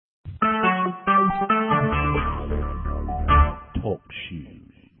Talk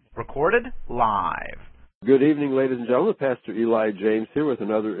Shoes. Recorded live. Good evening, ladies and gentlemen. Pastor Eli James here with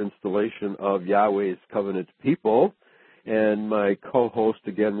another installation of Yahweh's Covenant People. And my co-host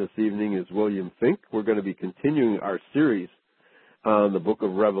again this evening is William Fink. We're going to be continuing our series on the book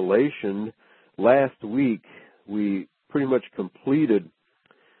of Revelation. Last week, we pretty much completed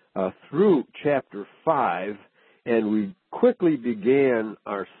through chapter 5, and we quickly began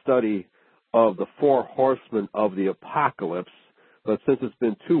our study of the four horsemen of the apocalypse. But since it's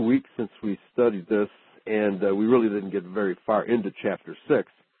been 2 weeks since we studied this, and we really didn't get very far into chapter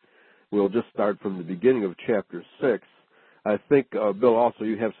 6, we'll just start from the beginning of chapter 6. I think, Bill, also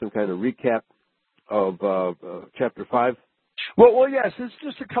you have some kind of recap of chapter 5? Well, yes, there's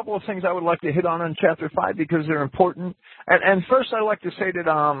just a couple of things I would like to hit on chapter 5 because they're important. And first I'd like to say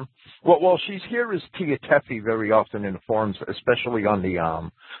that, she's here as Tia Teffy very often in the forums, especially on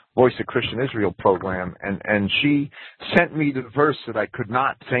the Voice of Christian Israel program, and she sent me the verse that I could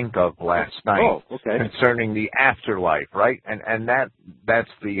not think of last night concerning the afterlife, right? And that's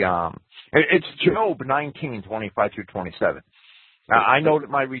the, it's Job 19:25 through 27. Now, I know that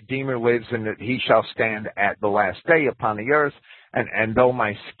my Redeemer lives and that he shall stand at the last day upon the earth. And though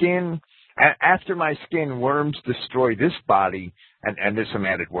my skin, after my skin worms destroy this body, and there's some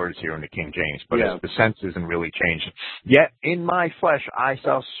added words here in the King James, but the sense isn't really changed. Yet in my flesh I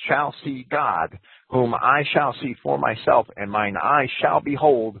shall see God, whom I shall see for myself, and mine eye shall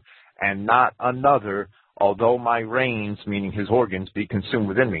behold, and not another, although my reins, meaning his organs, be consumed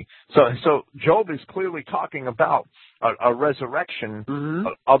within me. So Job is clearly talking about a resurrection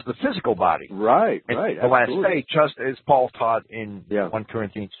of the physical body. Right. The last day, just as Paul taught in 1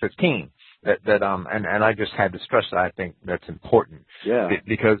 Corinthians 15. And I just had to stress that. I think that's important. Yeah.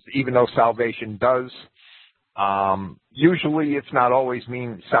 Because even though salvation does, usually it's not always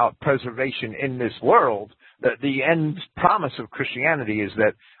mean preservation in this world, the end promise of Christianity is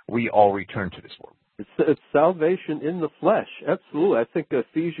that we all return to this world. It's salvation in the flesh. Absolutely. I think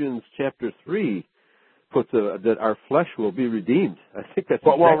Ephesians chapter 3 puts that our flesh will be redeemed. I think that's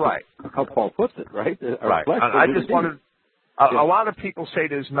right. How Paul puts it, right? Right. I just wanted, a lot of people say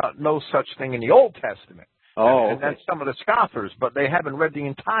there's no such thing in the Old Testament. And that's some of the scoffers, but they haven't read the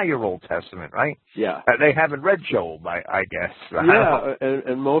entire Old Testament, right? Yeah. They haven't read Job, I guess. Yeah,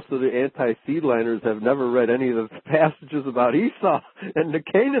 and most of the anti-seedliners have never read any of the passages about Esau and the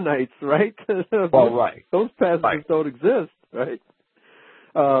Canaanites, right? Right. Those passages don't exist, right?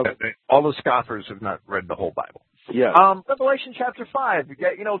 All the scoffers have not read the whole Bible. Yeah. Revelation chapter 5.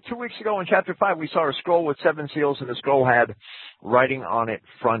 2 weeks ago in chapter 5, we saw a scroll with 7 seals, and the scroll had writing on it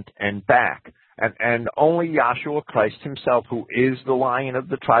front and back. And only Yahshua Christ himself, who is the Lion of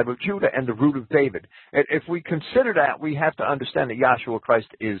the tribe of Judah and the root of David. If we consider that, we have to understand that Yahshua Christ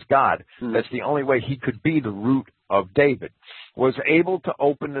is God. That's the only way he could be the root of David. Was able to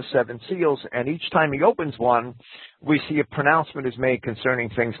open the 7 seals, and each time he opens one, we see a pronouncement is made concerning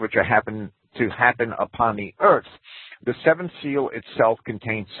things which are happen upon the earth. The 7th seal itself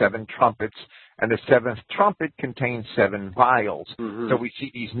contains 7 trumpets, and the 7th trumpet contains 7 vials. So we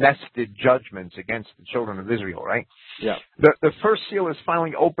see these nested judgments against the children of Israel, right? Yeah. The first seal is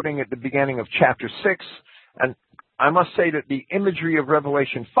finally opening at the beginning of chapter 6, and I must say that the imagery of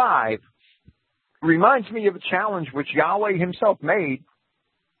Revelation 5 reminds me of a challenge which Yahweh himself made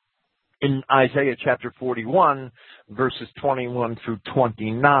in Isaiah chapter 41, verses 21 through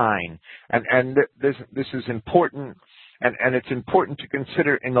 29. And this is important, and it's important to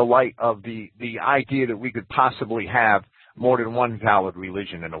consider in the light of the idea that we could possibly have more than one valid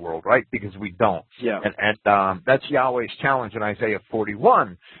religion in the world, right? Because we don't. Yeah. And that's Yahweh's challenge in Isaiah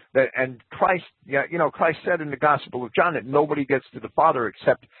 41. And Christ, Christ said in the Gospel of John that nobody gets to the Father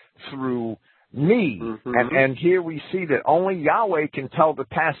except through me. And here we see that only Yahweh can tell the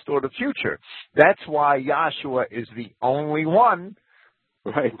past or the future. That's why Yahshua is the only one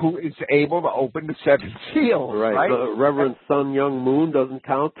who is able to open the 7 seals. Right. The Reverend Sun Young Moon doesn't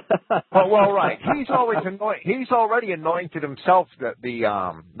count. Right. He's already anointed himself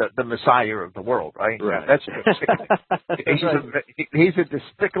the Messiah of the world, right? That's he's a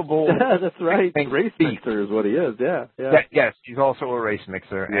despicable. That's right. Race mixer is what he is. Yeah. Yes, he's also a race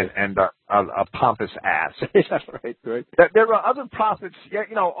mixer and a pompous ass. Right. There are other prophets.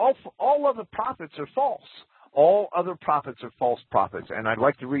 All other prophets are false. All other prophets are false prophets. And I'd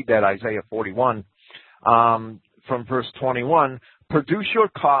like to read that Isaiah 41 from verse 21. Produce your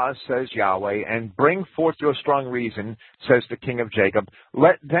cause, says Yahweh, and bring forth your strong reason, says the King of Jacob.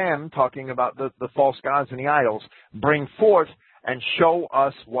 Let them, talking about the false gods and the idols, bring forth and show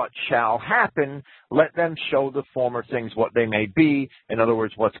us what shall happen. Let them show the former things what they may be. In other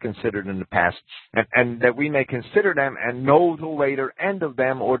words, what's considered in the past, and that we may consider them and know the later end of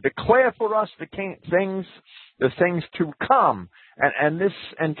them, or declare for us the things to come. And this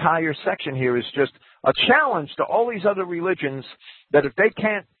entire section here is just a challenge to all these other religions that if they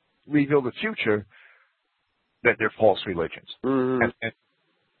can't reveal the future, that they're false religions. Mm-hmm. And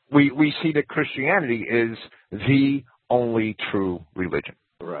we see that Christianity is the only true religion.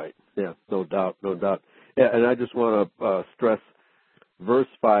 Right. Yeah, no doubt, no doubt. Yeah, and I just want to stress verse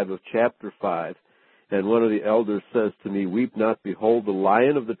 5 of chapter 5. And one of the elders says to me, "Weep not, behold, the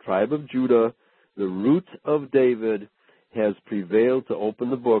Lion of the tribe of Judah, the Root of David, has prevailed to open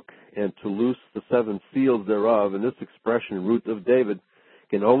the book and to loose the 7 seals thereof." And this expression, Root of David,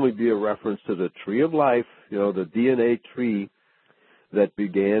 can only be a reference to the tree of life, the DNA tree that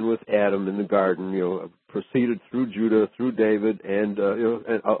began with Adam in the garden, proceeded through Judah, through David, and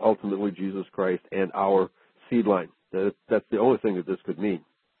and ultimately Jesus Christ and our seed line. That's the only thing that this could mean.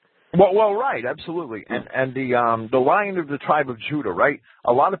 Well, right, absolutely, and the Lion of the tribe of Judah, right?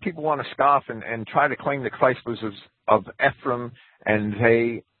 A lot of people want to scoff and try to claim that Christ was of Ephraim, and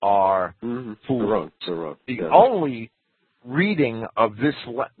they are fools. They're wrong. The only reading of this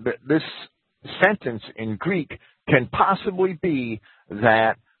sentence in Greek can possibly be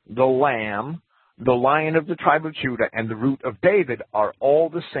that the Lamb, the Lion of the tribe of Judah, and the Root of David are all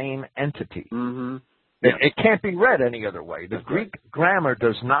the same entity. Mm-hmm. Yeah. It can't be read any other way. The Greek grammar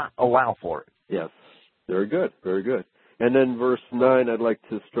does not allow for it. Yes. Very good. Very good. And then verse 9, I'd like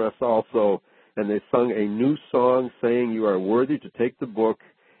to stress also, "And they sung a new song, saying, You are worthy to take the book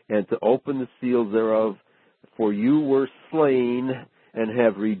and to open the seals thereof, for you were slain and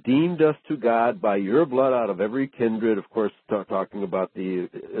have redeemed us to God by your blood out of every kindred," of course, talking about the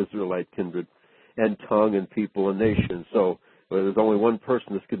Israelite kindred, "and tongue and people and nation." So there's only one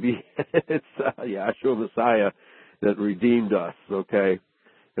person this could be. It's Yahshua Messiah that redeemed us, okay,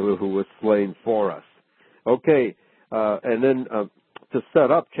 who was slain for us. Okay, and then to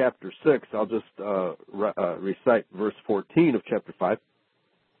set up chapter 6, I'll just recite verse 14 of chapter 5.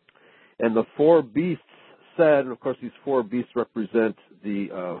 "And the 4 beasts said," and of course these 4 beasts represent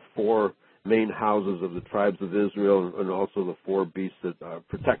the 4 main houses of the tribes of Israel, and also the 4 beasts that are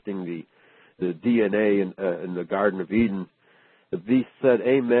protecting the DNA in the Garden of Eden. "The beast said,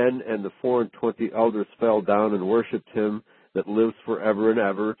 Amen, and the 24 elders fell down and worshipped him that lives forever and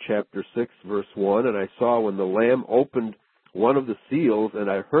ever." Chapter 6, verse 1, "And I saw when the Lamb opened one of the seals, and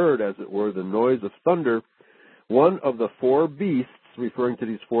I heard, as it were, the noise of thunder, one of the 4 beasts," referring to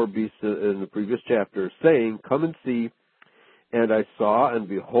these 4 beasts in the previous chapter, "saying, Come and see. And I saw, and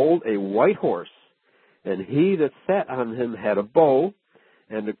behold, a white horse, and he that sat on him had a bow,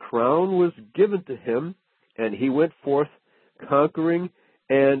 and a crown was given to him, and he went forth conquering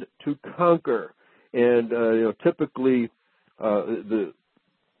and to conquer." And typically, from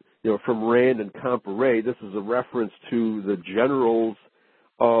Rand and Comparet, this is a reference to the generals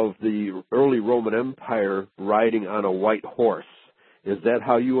of the early Roman Empire riding on a white horse. Is that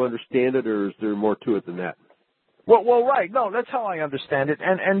how you understand it, or is there more to it than that? Well, right. No, that's how I understand it.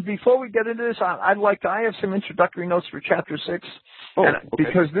 And before we get into this, I have some introductory notes for chapter 6. Oh, okay.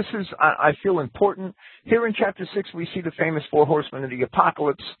 Because this is, I feel, important. Here in chapter 6, we see the famous 4 horsemen of the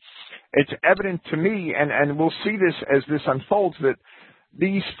apocalypse. It's evident to me, and we'll see this as this unfolds, that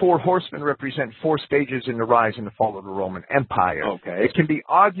these 4 horsemen represent 4 stages in the rise and the fall of the Roman Empire. Okay. It can be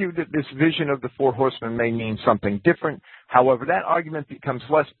argued that this vision of the 4 horsemen may mean something different. However, that argument becomes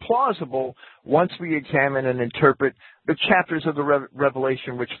less plausible once we examine and interpret the chapters of the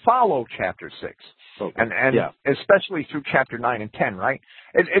Revelation which follow chapter 6. Okay. And especially through chapter 9 and 10, right?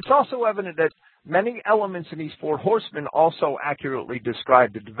 It's also evident that many elements in these 4 horsemen also accurately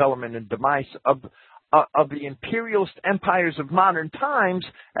describe the development and demise of the imperialist empires of modern times,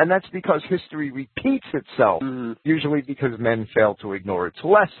 and that's because history repeats itself, usually because men fail to ignore its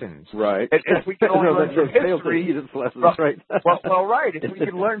lessons. Right. If we can only learn from history, its lessons, right? Right. If we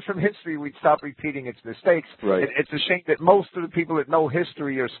could learn from history, we'd stop repeating its mistakes. Right. It's a shame that most of the people that know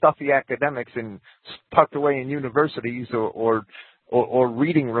history are stuffy academics and tucked away in universities or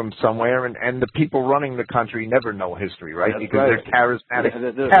reading rooms somewhere, and the people running the country never know history, right? That's because right. they're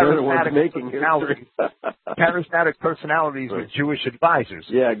charismatic, they're the ones making personalities, charismatic personalities with Jewish advisors.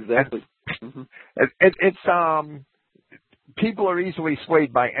 Yeah, exactly. It's people are easily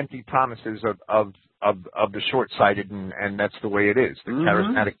swayed by empty promises of the short-sighted, and that's the way it is. The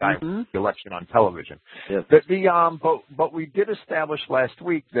charismatic guy with the election on television. Yes. But we did establish last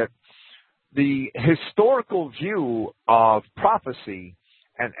week that the historical view of prophecy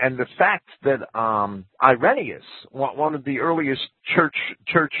And the fact that Irenaeus, one of the earliest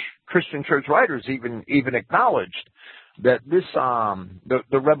Christian church writers, even acknowledged that this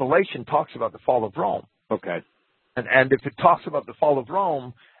the Revelation talks about the fall of Rome. Okay. And if it talks about the fall of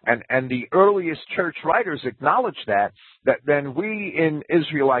Rome, and the earliest church writers acknowledge that then we in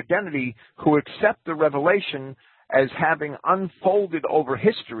Israel Identity, who accept the Revelation as having unfolded over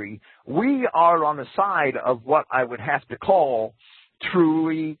history, we are on the side of what I would have to call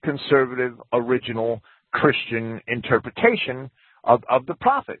truly conservative, original Christian interpretation of the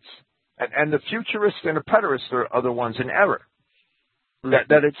prophets. And the futurists and the preterists are the ones in error.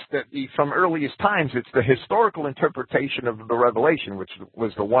 From earliest times, it's the historical interpretation of the Revelation, which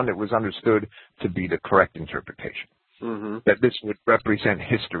was the one that was understood to be the correct interpretation. Mm-hmm. That this would represent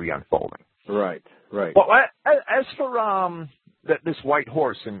history unfolding. Right. Well, as for this white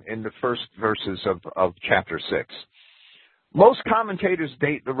horse in the first verses of chapter 6, most commentators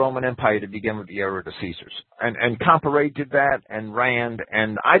date the Roman Empire to begin with the era of the Caesars, and Comparet did that, and Rand,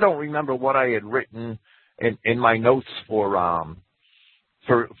 and I don't remember what I had written in my notes for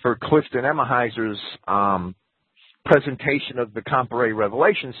Clifton Emmeheiser's presentation of the Comparet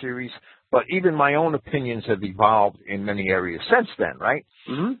Revelation series, but even my own opinions have evolved in many areas since then, right?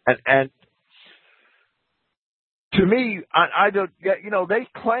 Mm-hmm. And to me,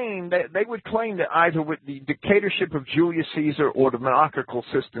 they would claim that either with the dictatorship of Julius Caesar or the monarchical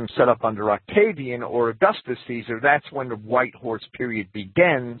system set up under Octavian or Augustus Caesar, that's when the white horse period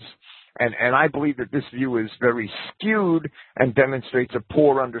begins. And I believe that this view is very skewed and demonstrates a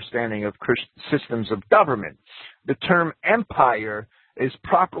poor understanding of systems of government. The term empire is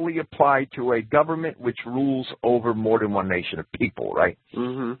properly applied to a government which rules over more than one nation of people, right?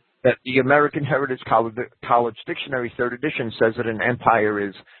 Mm-hmm. That the American Heritage College Dictionary, 3rd edition, says that an empire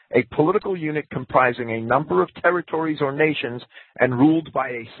is a political unit comprising a number of territories or nations and ruled by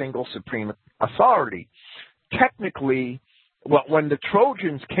a single supreme authority. Technically, when the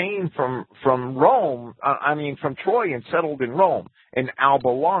Trojans came from Rome, from Troy and settled in Rome, in Alba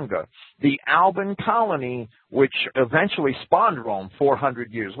Longa, the Alban colony, which eventually spawned Rome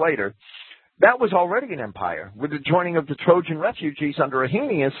 400 years later, that was already an empire, with the joining of the Trojan refugees under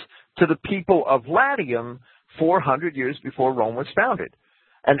Aeneas to the people of Latium 400 years before Rome was founded.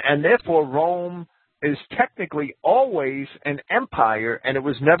 And therefore, Rome is technically always an empire, and it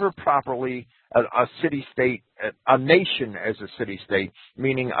was never properly a city-state, a nation as a city-state,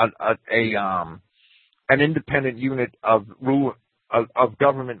 meaning an independent unit of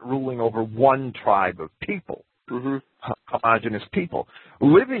government ruling over one tribe of people. Mm-hmm. Homogeneous people.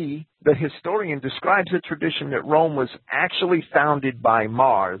 Livy, the historian, describes a tradition that Rome was actually founded by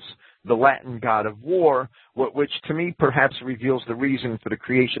Mars, the Latin god of war, which to me perhaps reveals the reason for the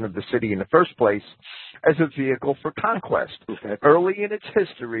creation of the city in the first place as a vehicle for conquest. Okay. Early in its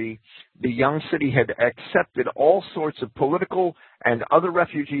history, the young city had accepted all sorts of political and other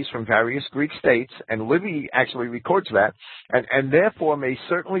refugees from various Greek states, and Livy actually records that, and therefore may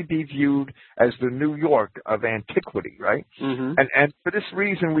certainly be viewed as the New York of antiquity, right? Mm-hmm. And for this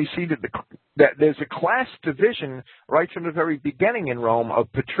reason, we see that there's a class division right from the very beginning in Rome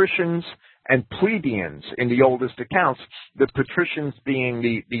of patricians and plebeians in the oldest accounts, the patricians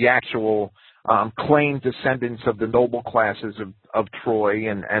being the actual claimed descendants of the noble classes of Troy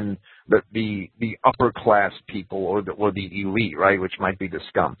and the upper class people or the elite, right, which might be the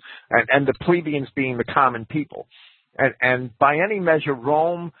scum, and the plebeians being the common people. And by any measure,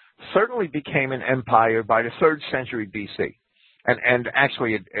 Rome certainly became an empire by the 3rd century BC. And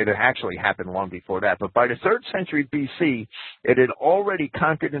actually, it actually happened long before that. But by the 3rd century BC, it had already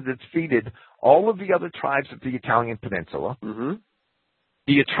conquered and defeated all of the other tribes of the Italian peninsula. Mm-hmm.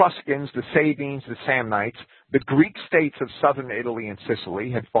 The Etruscans, the Sabines, the Samnites, the Greek states of southern Italy and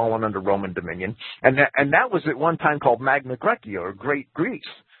Sicily had fallen under Roman dominion. And that was at one time called Magna Graecia, or Great Greece,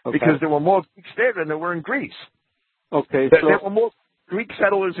 okay, because there were more Greeks there than there were in Greece. Okay, so there were more Greek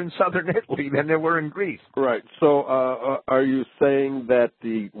settlers in southern Italy than there were in Greece. Right. So are you saying that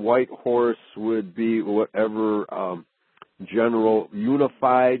the white horse would be whatever general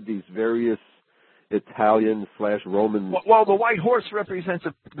unified these various Italian/Roman? Well, the white horse represents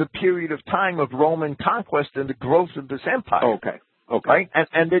the period of time of Roman conquest and the growth of this empire. Okay. Right?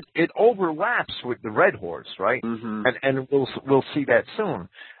 And it overlaps with the red horse, right? Mm-hmm. And we'll see that soon.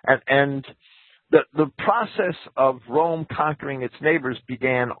 And the process of Rome conquering its neighbors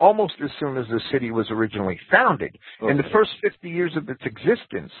began almost as soon as the city was originally founded. Okay. In the first 50 years of its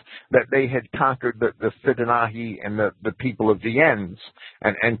existence, that they had conquered the Fidenahi and the people of Vienne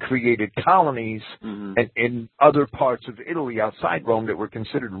and created colonies mm-hmm. in other parts of Italy outside Rome that were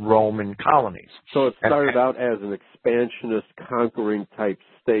considered Roman colonies. So it started out as an expansionist, conquering type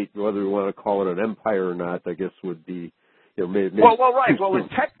state, whether we want to call it an empire or not, I guess would be, maybe. Well, right. Well, it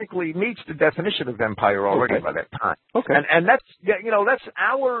technically meets the definition of empire already by that time. Okay. And that's, that's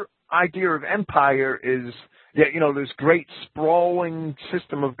our idea of empire is, this great sprawling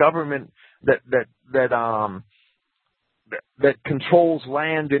system of government that controls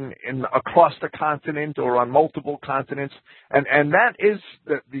land in across the continent or on multiple continents, and that is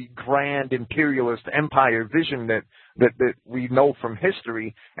the grand imperialist empire vision that we know from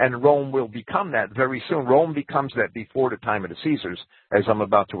history, and Rome will become that very soon. Rome becomes that before the time of the Caesars, as I'm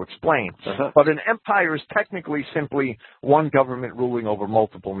about to explain. Uh-huh. But an empire is technically simply one government ruling over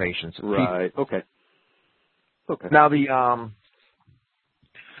multiple nations. Right. Okay. Now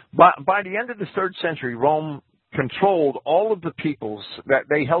by the end of the 3rd century, Rome controlled all of the peoples, that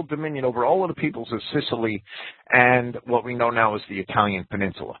they held dominion over all of the peoples of Sicily and what we know now as the Italian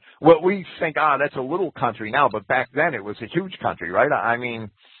peninsula. What we think, that's a little country now, but back then it was a huge country, right? I mean,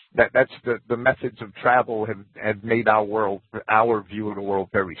 that's the methods of travel have made our view of the world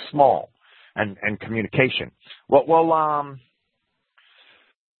very small, and communication. Well,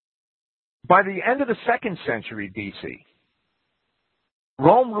 by the end of the 2nd century BC,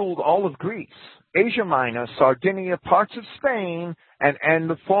 Rome ruled all of Greece, Asia Minor, Sardinia, parts of Spain, and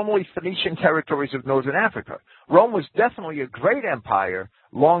the formerly Phoenician territories of northern Africa. Rome was definitely a great empire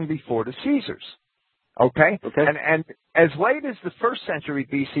long before the Caesars. Okay? And as late as the 1st century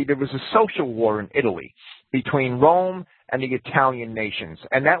BC, there was a social war in Italy between Rome and the Italian nations,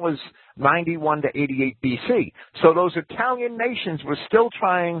 and that was 91 to 88 BC. So those Italian nations were still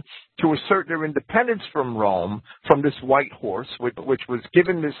trying to assert their independence from Rome, from this white horse, which was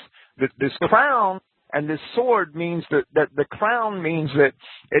given this crown, and this sword means that the crown means that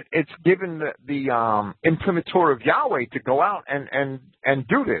it's given the imprimatur of Yahweh to go out and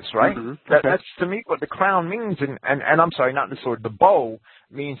do this, right? Mm-hmm. That's to me what the crown means, and I'm sorry, not the sword, the bow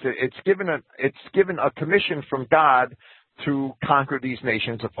means that it's given a commission from God to conquer these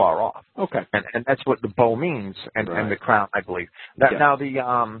nations afar off. Okay. And that's what the bow means, and the crown, I believe. Now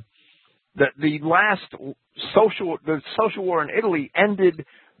the last social war in Italy ended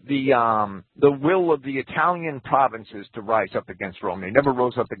the will of the Italian provinces to rise up against Rome. They never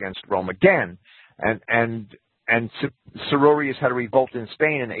rose up against Rome again, and Sertorius had a revolt in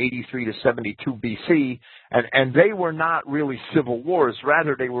Spain in 83 to 72 BC, and they were not really civil wars.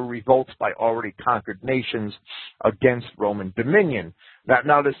 Rather, they were revolts by already conquered nations against Roman dominion.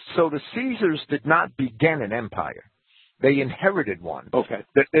 So the Caesars did not begin an empire. They inherited one. Okay.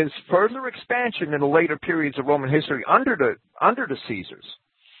 There's further expansion in the later periods of Roman history under the Caesars.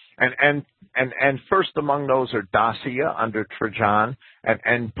 And first among those are Dacia under Trajan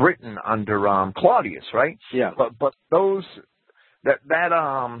and Britain under Claudius, right? Yeah. But those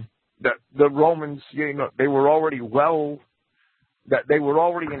the Romans, they were already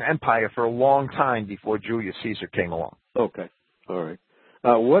an empire for a long time before Julius Caesar came along. Okay. All right.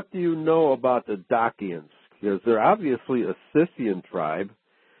 What do you know about the Dacians? Because they're obviously a Scythian tribe.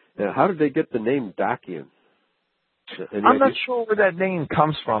 Now, how did they get the name Dacian? I'm not sure where that name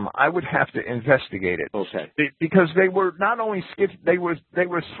comes from. I would have to investigate it. Okay. Because they were not only they were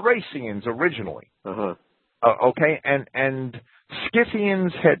Thracians originally. Uh-huh. Okay, and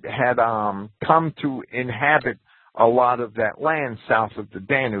Scythians had come to inhabit a lot of that land south of the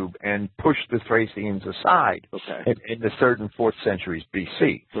Danube and pushed the Thracians aside in the 3rd and 4th centuries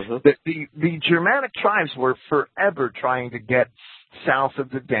BC. Uh-huh. The Germanic tribes were forever trying to get south of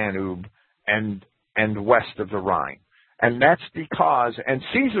the Danube and west of the Rhine. And that's because, and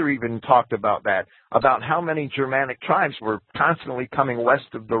Caesar even talked about that, about how many Germanic tribes were constantly coming west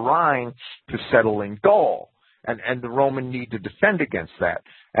of the Rhine to settle in Gaul. And the Roman need to defend against that.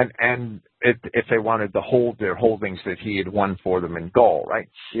 And if they wanted to hold their holdings that he had won for them in Gaul, right?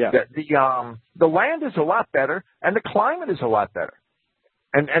 Yeah. The land is a lot better, and the climate is a lot better.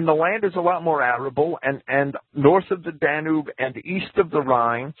 And the land is a lot more arable, and north of the Danube and east of the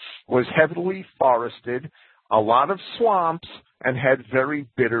Rhine was heavily forested, a lot of swamps, and had very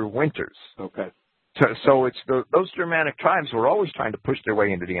bitter winters. Okay. So it's those Germanic tribes were always trying to push their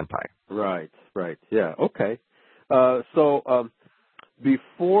way into the empire. Right. Yeah, okay. So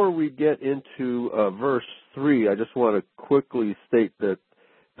before we get into verse 3, I just want to quickly state that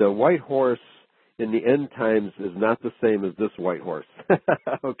the white horse in the end times is not the same as this white horse.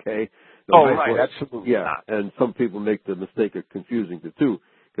 Okay? Absolutely not. And some people make the mistake of confusing the two,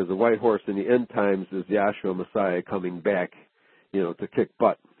 because the white horse in the end times is Yahshua Messiah coming back, to kick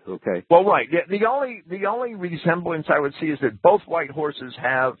butt. Okay. Well, right. Yeah, the only resemblance I would see is that both white horses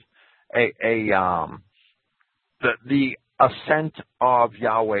have the assent of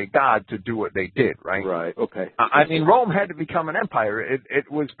Yahweh God to do what they did, right? Right. Okay. I mean, Rome had to become an empire.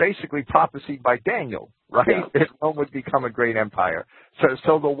 It was basically prophesied by Daniel, right? Yeah. That Rome would become a great empire.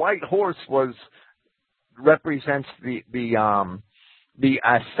 So the white horse represents the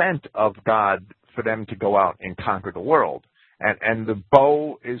assent of God for them to go out and conquer the world, and the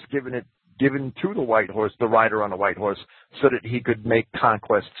bow is given to the white horse, the rider on the white horse, so that he could make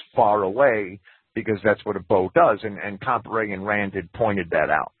conquests far away, because that's what a bow does, and Comperay and Rand had pointed that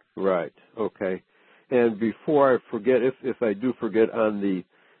out. Right. Okay. And before I forget, if I do forget, on the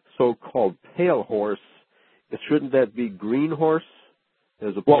so-called pale horse, shouldn't that be green horse?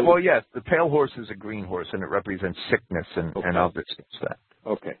 As opposed Well, yes, the pale horse is a green horse, and it represents sickness and other things.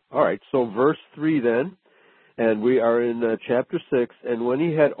 Okay. All right. So verse 3 then, and we are in chapter 6. And when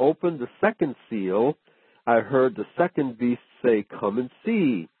he had opened the second seal, I heard the second beast say, "Come and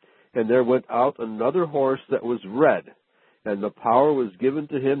see." And there went out another horse that was red, and the power was given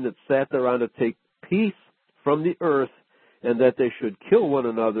to him that sat thereon to take peace from the earth, and that they should kill one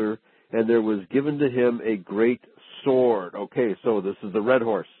another, and there was given to him a great sword. Okay, so this is the red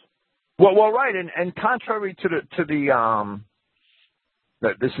horse. Well, right, and contrary to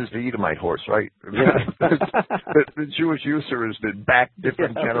this is the Edomite horse, right? Yeah. the Jewish usurers that backed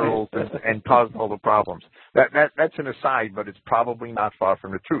different generals and caused all the problems. That's an aside, but it's probably not far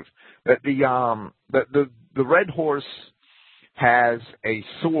from the truth. That the red horse has a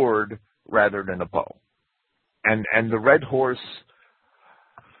sword rather than a bow, and the red horse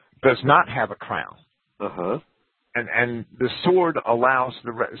does not have a crown. Uh-huh. And the sword allows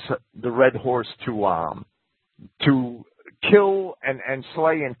the red horse to kill and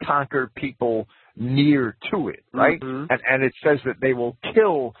slay and conquer people near to it, right? Mm-hmm. And it says that they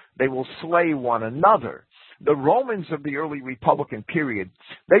will slay one another. The Romans of the early Republican period,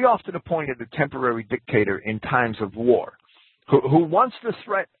 they often appointed a temporary dictator in times of war, who once the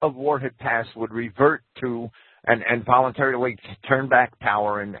threat of war had passed would revert to and voluntarily turn back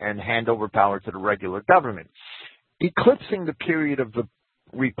power and hand over power to the regular government. Eclipsing the period of the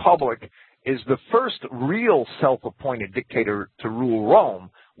Republic is the first real self-appointed dictator to rule Rome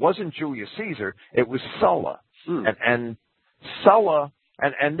wasn't Julius Caesar, it was Sulla. And Sulla,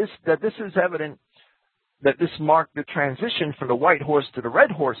 and this is evident that this marked the transition from the white horse to the red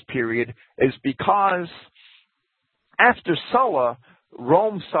horse period, is because after Sulla,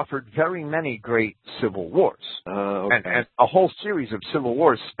 Rome suffered very many great civil wars. Okay. And a whole series of civil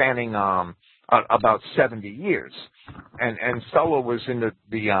wars spanning about 70 years. And Sulla was in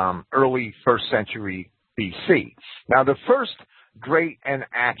the early 1st century BC. Now, the first great and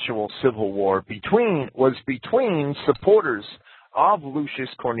actual civil war was between supporters of Lucius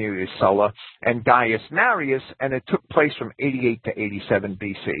Cornelius Sulla and Gaius Marius, and it took place from 88 to 87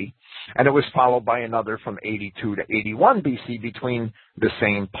 BC. And it was followed by another from 82 to 81 BC between the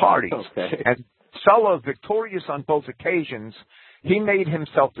same parties. Okay. And Sulla, victorious on both occasions, he made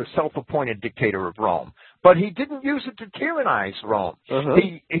himself the self-appointed dictator of Rome. But he didn't use it to tyrannize Rome. Uh-huh.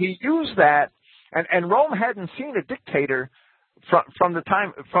 He used that, and Rome hadn't seen a dictator from the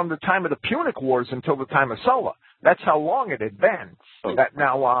time of the Punic Wars until the time of Sulla. That's how long it had been. Okay.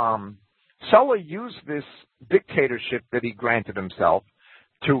 Now, Sulla used this dictatorship that he granted himself,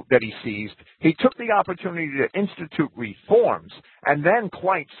 that he seized. He took the opportunity to institute reforms, and then,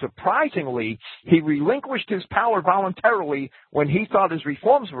 quite surprisingly, he relinquished his power voluntarily when he thought his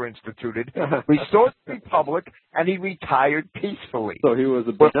reforms were instituted, restored the republic, and he retired peacefully. So he was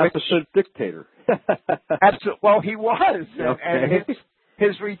a beneficent dictator. Absolutely. Well, he was, Okay. and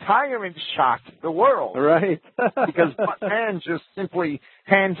his retirement shocked the world. Right. Because man just simply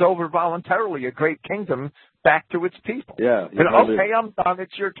hands over voluntarily a great kingdom back to its people. Yeah. Okay, I'm done.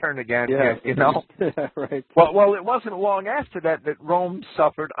 It's your turn again. Yeah. You know. Right. Well, it wasn't long after that Rome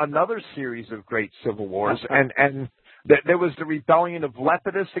suffered another series of great civil wars, and there was the rebellion of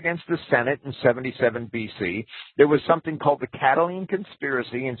Lepidus against the Senate in 77 BC. There was something called the Catiline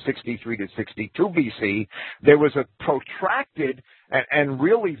Conspiracy in 63 to 62 BC. There was a protracted and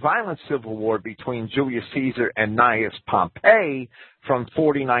really violent civil war between Julius Caesar and Gnaeus Pompey from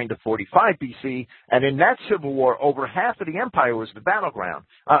 49 to 45 BC. And in that civil war, over half of the empire was the battleground.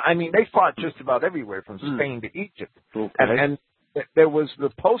 They fought just about everywhere from Spain to Egypt. Okay. And there was the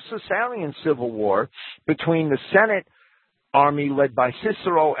post-Caesarian civil war between the Senate army led by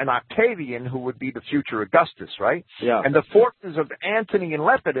Cicero and Octavian, who would be the future Augustus, right? Yeah. And the forces of Antony and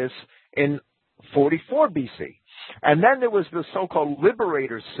Lepidus in 44 BC. And then there was the so-called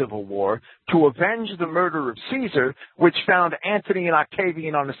Liberator Civil War to avenge the murder of Caesar, which found Antony and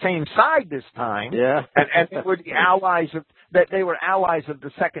Octavian on the same side this time. Yeah. And they were the allies of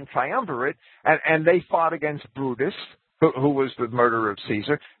the Second Triumvirate, and they fought against Brutus, who was the murderer of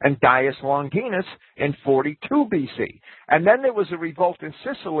Caesar, and Gaius Longinus in 42 BC. And then there was a revolt in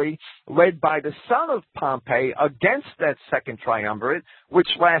Sicily led by the son of Pompey against that second triumvirate, which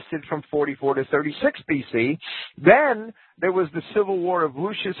lasted from 44 to 36 BC. Then there was the civil war of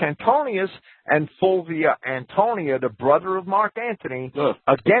Lucius Antonius and Fulvia Antonia, the brother of Mark Antony,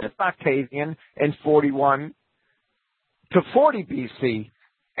 against Octavian in 41 to 40 BC.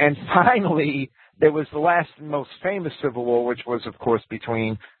 And finally, there was the last and most famous civil war, which was, of course,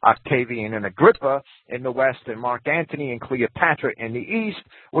 between Octavian and Agrippa in the west and Mark Antony and Cleopatra in the east,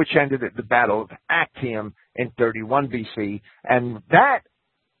 which ended at the Battle of Actium in 31 BC. And that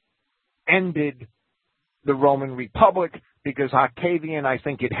ended the Roman Republic because Octavian, I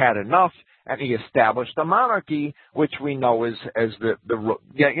think, had enough, and he established a monarchy, which we know as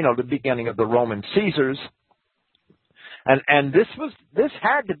the beginning of the Roman Caesars. And this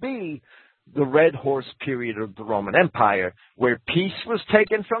had to be the Red Horse period of the Roman Empire, where peace was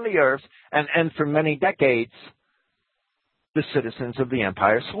taken from the earth, and for many decades, the citizens of the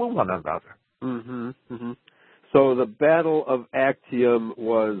empire slew one another. Mm-hmm, mm-hmm. So the Battle of Actium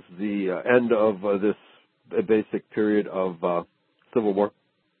was the end of this basic period of civil war.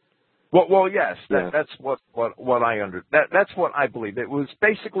 Well, yes, that's what I that's what I believe. It was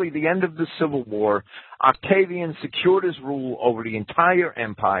basically the end of the Civil War. Octavian secured his rule over the entire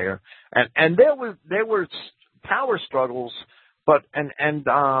empire, and there were power struggles. But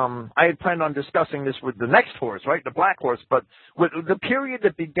I had planned on discussing this with the next horse, right, the Black Horse. But with the period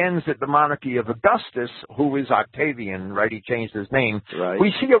that begins at the monarchy of Augustus, who is Octavian, right? He changed his name. Right.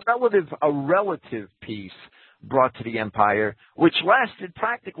 We see a relative peace brought to the empire, which lasted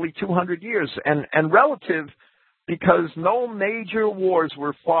practically 200 years, and relative because no major wars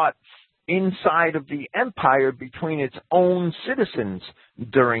were fought inside of the empire between its own citizens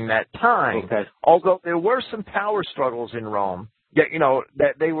during that time. Okay. Although there were some power struggles in Rome,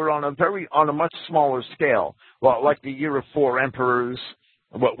 that they were on a much smaller scale. Well, like the Year of Four Emperors,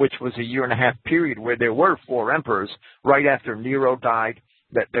 which was a 1.5-year period where there were 4 emperors right after Nero died.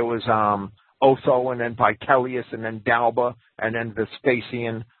 That there was Otho, and then Vitellius, and then Galba, and then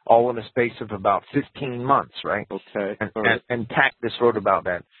Vespasian, all in a space of about 15 months, right? Okay. And Tacitus wrote about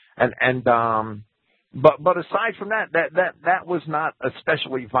that. But aside from that was not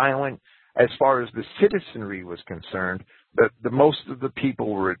especially violent as far as the citizenry was concerned. The most of the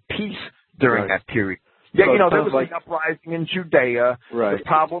people were at peace during that period. Yeah, so there was an uprising in Judea, the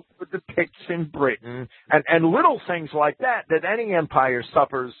problem with the Picts in Britain, and little things like that any empire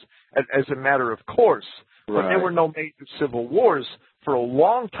suffers as a matter of course. But there were no major civil wars for a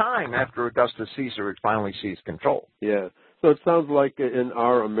long time after Augustus Caesar had finally seized control. Yeah. So it sounds like in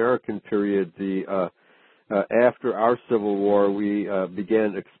our American period, after our Civil War, we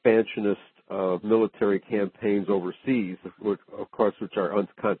began expansionist military campaigns overseas, which are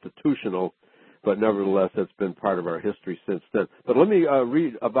unconstitutional. But nevertheless, that's been part of our history since then. But let me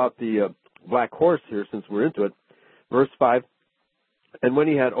read about the Black Horse here, since we're into it. Verse 5, "And when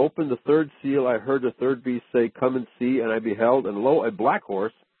he had opened the third seal, I heard the third beast say, 'Come and see.' And I beheld, and lo, a black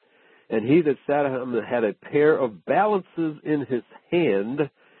horse. And he that sat on him had a pair of balances in his hand.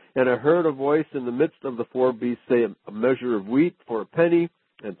 And I heard a voice in the midst of the 4 beasts say, 'A measure of wheat for a penny,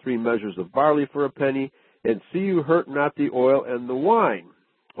 and 3 measures of barley for a penny. And see you hurt not the oil and the wine.'"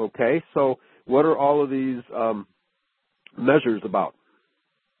 Okay, so what are all of these measures about?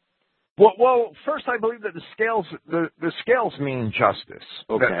 Well, first I believe that the scales mean justice.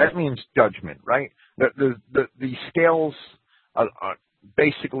 Okay. That means judgment, right? The scales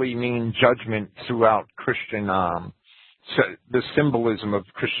basically mean judgment throughout Christian, the symbolism of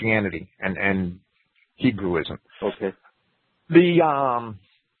Christianity and Hebrewism. Okay.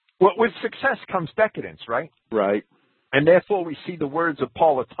 With success comes decadence, right? Right. And therefore we see the words of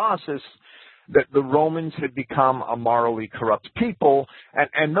Paul of Tarsus that the Romans had become a morally corrupt people,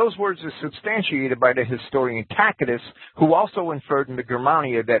 and those words are substantiated by the historian Tacitus, who also inferred in the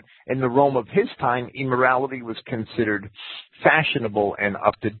Germania that in the Rome of his time, immorality was considered fashionable and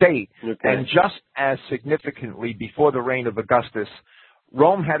up to date. Okay. And just as significantly before the reign of Augustus,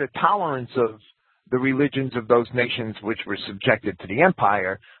 Rome had a tolerance of the religions of those nations which were subjected to the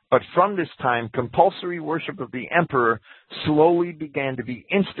empire, but from this time, compulsory worship of the emperor slowly began to be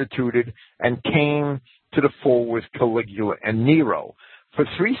instituted and came to the fore with Caligula and Nero. For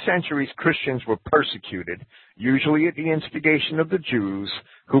 3 centuries, Christians were persecuted, usually at the instigation of the Jews,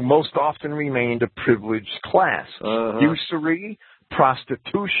 who most often remained a privileged class. Usury,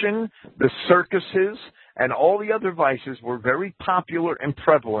 prostitution, the circuses, and all the other vices were very popular and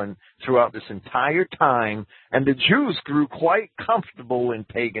prevalent throughout this entire time, and the Jews grew quite comfortable in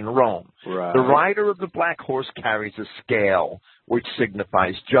pagan Rome. Right. The rider of the black horse carries a scale, which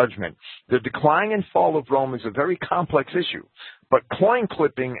signifies judgment. The decline and fall of Rome is a very complex issue, but coin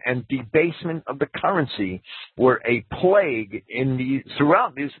clipping and debasement of the currency were a plague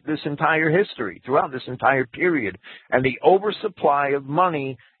throughout this entire history, throughout this entire period, and the oversupply of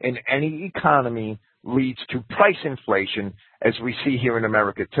money in any economy leads to price inflation, as we see here in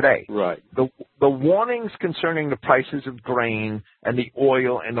America today. Right. The warnings concerning the prices of grain and the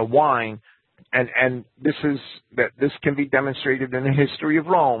oil and the wine, and this can be demonstrated in the history of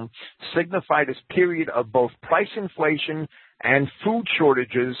Rome, signified this period of both price inflation and food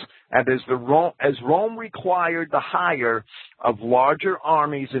shortages, and as Rome required the hire of larger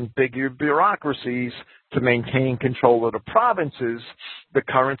armies and bigger bureaucracies to maintain control of the provinces, the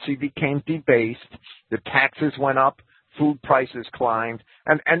currency became debased, the taxes went up, food prices climbed,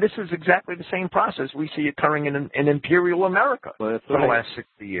 and this is exactly the same process we see occurring in imperial America for the last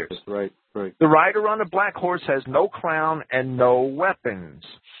 60 years. That's right, right. The rider on a black horse has no crown and no weapons.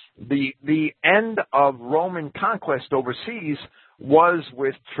 The end of Roman conquest overseas was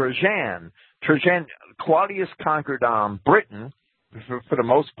with Trajan. Claudius conquered Britain for the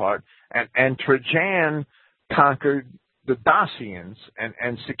most part, and Trajan conquered the Dacians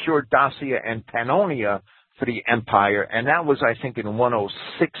and secured Dacia and Pannonia for the empire, and that was, I think, in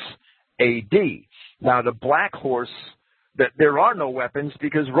 106 A.D. Now, the black horse, that there are no weapons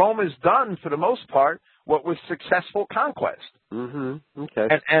because Rome has done, for the most part, what was successful conquest. Mm-hmm. Okay.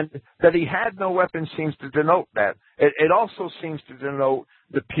 And that he had no weapons seems to denote that. It also seems to denote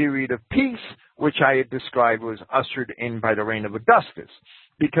the period of peace, which I had described was ushered in by the reign of Augustus,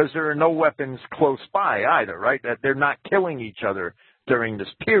 because there are no weapons close by either, right? That they're not killing each other during this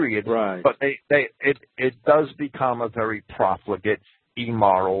period, right? But it does become a very profligate,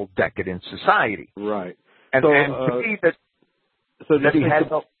 immoral, decadent society, right? And, so, and to me that he had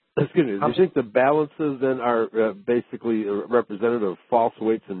no. Excuse me. Do you think the balances then are basically representative of false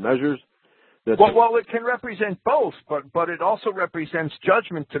weights and measures? Well, it can represent both, but it also represents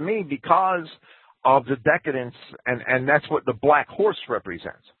judgment to me because of the decadence, and that's what the black horse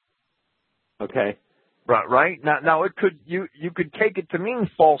represents. Okay. Right. Now it could you could take it to mean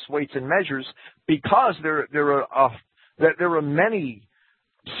false weights and measures because there are many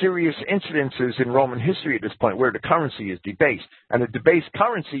serious incidences in Roman history at this point where the currency is debased, and a debased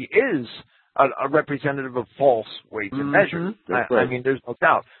currency is a representative of false weights and measures. Right. I mean, there's no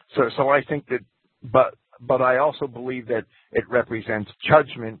doubt. So I think that, but I also believe that it represents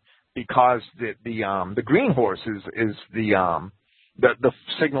judgment because the green horse is the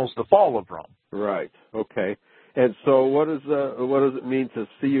signals the fall of Rome. Right. Okay. And so, what does it mean to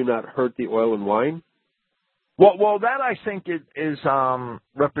see you not hurt the oil and wine? Well, that I think is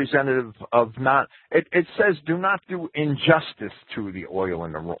representative of not. It says, "Do not do injustice to the oil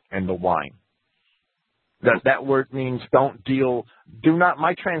and the wine." That word means don't deal. Do not.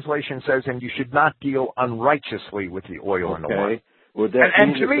 My translation says, "And you should not deal unrighteously with the oil and the wine."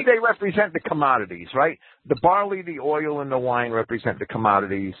 And to me, they represent the commodities, right? The barley, the oil, and the wine represent the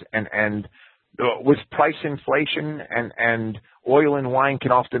commodities, and with price inflation and oil and wine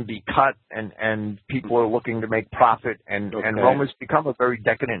can often be cut, and people are looking to make profit, and Rome has become a very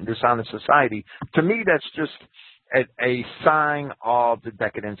decadent and dishonest society. To me, that's just a sign of the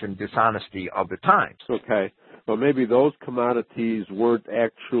decadence and dishonesty of the times. Okay. Well, maybe those commodities weren't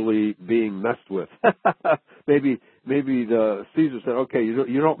actually being messed with. maybe the Caesar said, okay,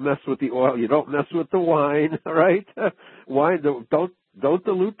 you don't mess with the oil, you don't mess with the wine, right? Wine, don't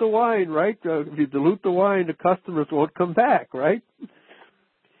dilute the wine, right? If you dilute the wine, the customers won't come back, right?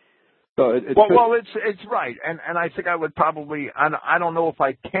 So it's right, and I think I would probably, I don't know if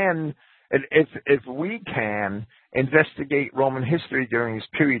I can, if we can investigate Roman history during this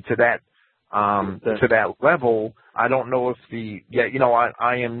period to that level. I don't know if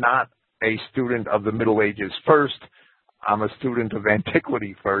I am not a student of the Middle Ages first. I'm a student of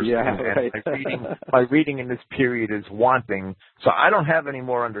antiquity first, and my reading in this period is wanting. So I don't have any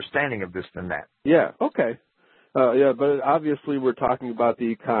more understanding of this than that. Yeah, okay. But obviously we're talking about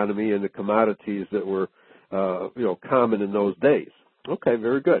the economy and the commodities that were, common in those days. Okay,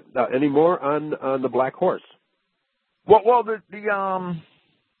 very good. Now, any more on the black horse? Well,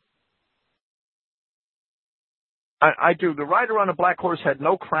 I do. The rider on a black horse had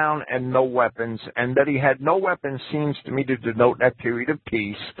no crown and no weapons, and that he had no weapons seems to me to denote that period of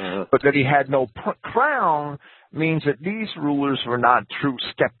peace. But that he had no crown means that these rulers were not true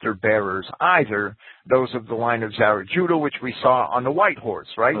scepter bearers either, those of the line of Zara Judah, which we saw on the white horse,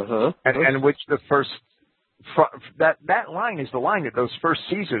 right? And which the first that line is the line that those first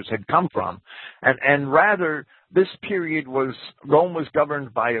Caesars had come from, and rather this period Rome was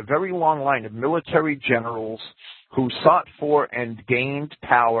governed by a very long line of military generals who sought for and gained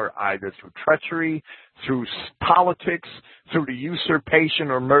power either through treachery, through politics, through the usurpation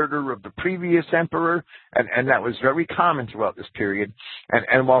or murder of the previous emperor, and that was very common throughout this period.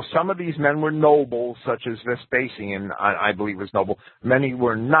 And while some of these men were noble, such as Vespasian, I believe was noble, many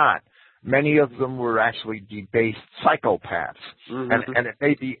were not. Many of them were actually debased psychopaths. Mm-hmm. And it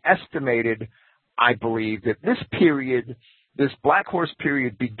may be estimated, I believe, that this period, this Black Horse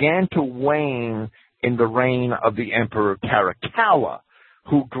period, began to wane in the reign of the Emperor Caracalla,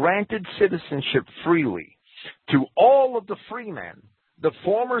 who granted citizenship freely to all of the freemen, the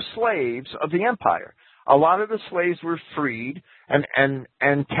former slaves of the empire. A lot of the slaves were freed, and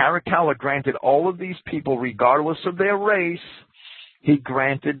Caracalla granted all of these people, regardless of their race, he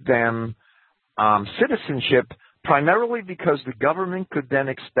granted them citizenship, primarily because the government could then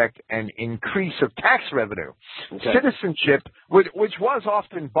expect an increase of tax revenue. Okay. Citizenship, which was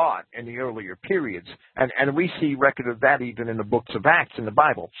often bought in the earlier periods, and we see record of that even in the books of Acts in the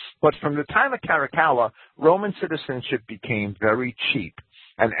Bible. But from the time of Caracalla, Roman citizenship became very cheap,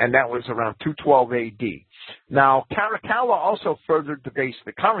 and that was around 212 A.D. Now, Caracalla also further debased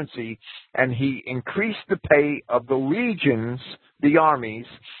the currency, and he increased the pay of the legions, the armies,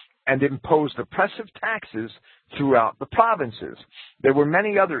 and imposed oppressive taxes throughout the provinces. There were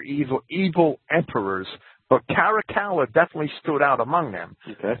many other evil emperors, but Caracalla definitely stood out among them.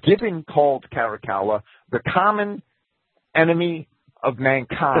 Okay. Gibbon called Caracalla the common enemy of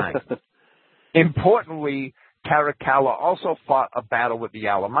mankind. Importantly, Caracalla also fought a battle with the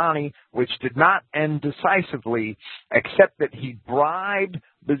Alemanni, which did not end decisively, except that he bribed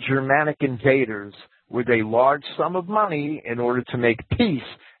the Germanic invaders with a large sum of money in order to make peace.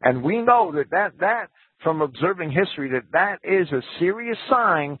 And we know that from observing history, that is a serious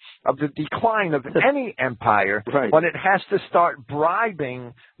sign of the decline of any empire, right, when it has to start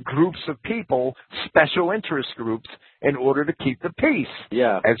bribing groups of people, special interest groups, in order to keep the peace.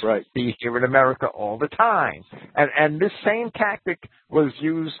 Yeah, as right. We see here in America all the time. And this same tactic was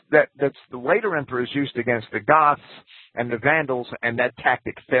used, that's the later emperors used against the Goths and the Vandals, and that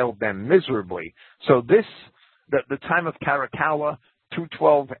tactic failed them miserably. So the time of Caracalla,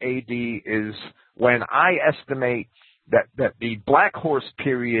 212 A.D., is when I estimate that the Black Horse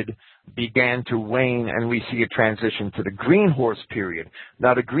period began to wane, and we see a transition to the Green Horse period.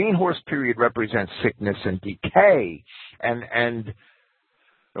 Now, the Green Horse period represents sickness and decay, and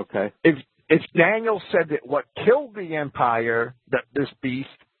okay, if Daniel said that what killed the empire, that this beast,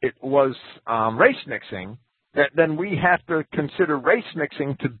 it was race mixing, then we have to consider race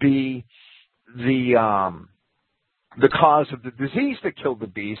mixing to be the cause of the disease that killed the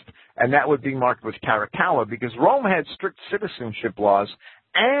beast, and that would be marked with Caracalla, because Rome had strict citizenship laws,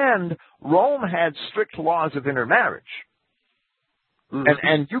 and Rome had strict laws of intermarriage. Mm-hmm.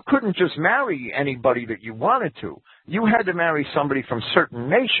 And you couldn't just marry anybody that you wanted to. You had to marry somebody from certain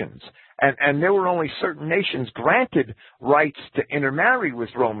nations, and there were only certain nations granted rights to intermarry with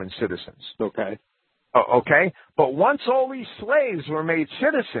Roman citizens. Okay. Okay? But once all these slaves were made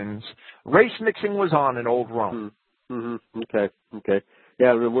citizens, race mixing was on in old Rome. Mm-hmm. Mm-hmm. Okay.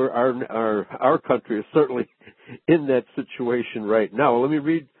 Yeah, our country is certainly in that situation right now. Let me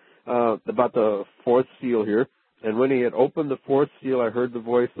read about the fourth seal here. And when he had opened the fourth seal, I heard the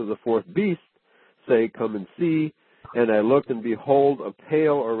voice of the fourth beast say, "Come and see." And I looked, and behold, a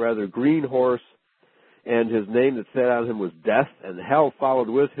pale, or rather green horse, and his name that sat on him was Death, and hell followed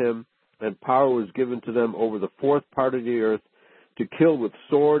with him, and power was given to them over the fourth part of the earth, to kill with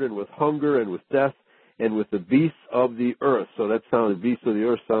sword, and with hunger, and with death, and with the beasts of the earth. So that beasts of the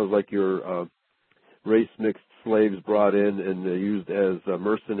earth sounds like your race-mixed slaves brought in and used as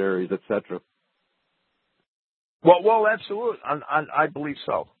mercenaries, etc. Well, absolutely. I believe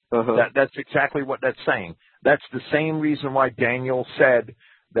so. Uh-huh. That's exactly what that's saying. That's the same reason why Daniel said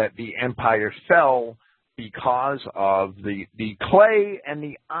that the empire fell, because of the clay and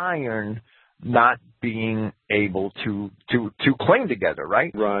the iron not being able to cling together,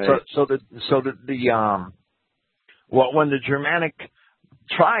 right? Right. When the Germanic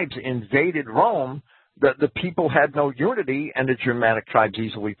tribes invaded Rome, the people had no unity, and the Germanic tribes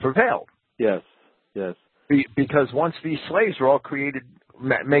easily prevailed. Yes. Because once these slaves were all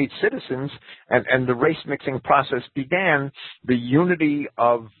made citizens, and the race mixing process began, the unity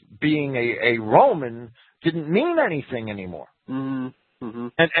of being a Roman didn't mean anything anymore. Mm-hmm. Mm-hmm.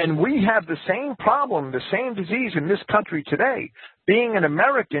 And we have the same problem, the same disease in this country today. Being an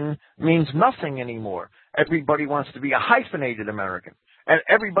American means nothing anymore. Everybody wants to be a hyphenated American, and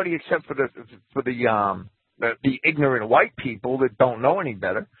everybody except for the the ignorant white people that don't know any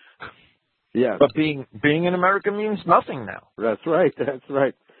better. Yeah. But being in America means nothing now. That's right. That's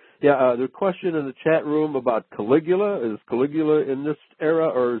right. Yeah, the question in the chat room about Caligula, is Caligula in this era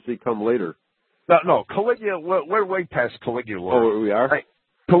or has he come later? No, Caligula, we're way past Caligula. Oh, we are? Right.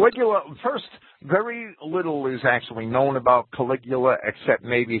 Caligula, first, very little is actually known about Caligula except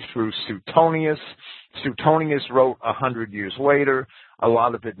maybe through Suetonius. Suetonius wrote 100 years later. A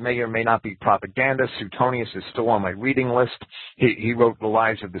lot of it may or may not be propaganda. Suetonius is still on my reading list. He wrote The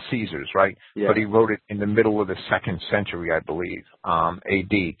Lives of the Caesars, right? Yeah. But he wrote it in the middle of the 2nd century, I believe,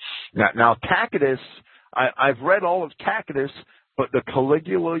 A.D. Now Tacitus, I've read all of Tacitus, but the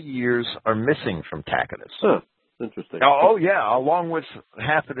Caligula years are missing from Tacitus. Huh. Interesting. Oh, yeah, along with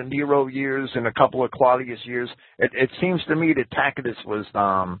half of the Nero years and a couple of Claudius years. It seems to me that Tacitus was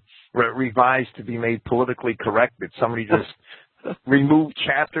revised to be made politically correct, that somebody just removed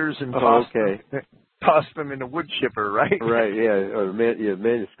chapters and tossed them in the wood chipper, right? Right, yeah. Or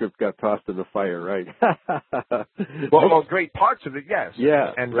manuscript got tossed in the fire, right? well, great parts of it, yes.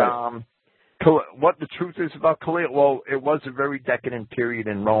 Yeah, and right. What the truth is about Caligula, well, it was a very decadent period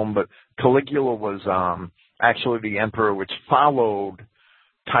in Rome, but Caligula was actually the emperor which followed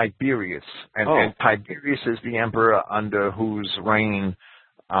Tiberius. And Tiberius is the emperor under whose reign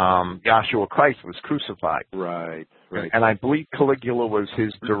Yahshua Christ was crucified. Right. And I believe Caligula was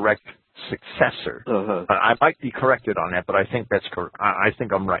his direct successor. Uh-huh. I might be corrected on that, but I think that's correct. I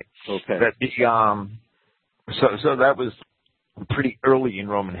think I'm right. Okay. That so that was pretty early in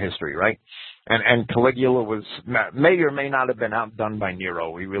Roman history, right? And Caligula may or may not have been outdone by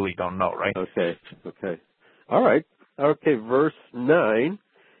Nero. We really don't know, right? Okay. All right. Okay, verse 9.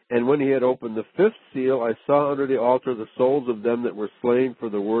 And when he had opened the 5th seal, I saw under the altar the souls of them that were slain for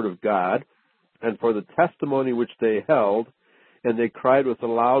the word of God and for the testimony which they held. And they cried with a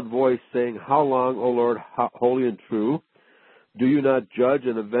loud voice, saying, How long, O Lord, holy and true, do you not judge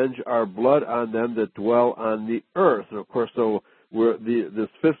and avenge our blood on them that dwell on the earth? And, of course, so this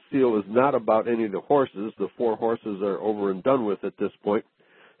 5th seal is not about any of the horses. The 4 horses are over and done with at this point.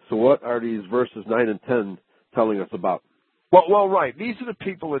 So what are these verses 9 and 10 telling us about? Well, right. These are the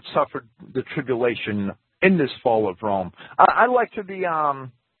people that suffered the tribulation in this fall of Rome. I'd like to be I'd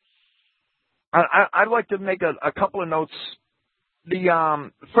like to make a couple of notes.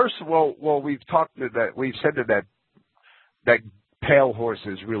 First of all, we've talked to that. We've said that pale horse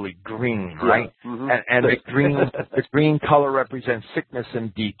is really green, right? Yeah. Mm-hmm. And the green color represents sickness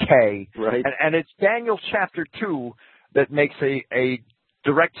and decay. Right. And it's Daniel chapter 2 that makes a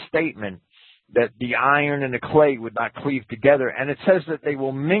direct statement that the iron and the clay would not cleave together. And it says that they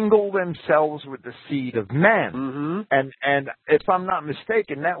will mingle themselves with the seed of men. Mm-hmm. And if I'm not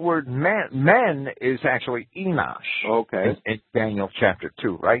mistaken, that word men is actually Enosh. Okay. In Daniel chapter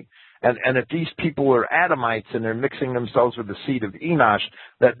 2, right? And if these people are Adamites and they're mixing themselves with the seed of Enosh,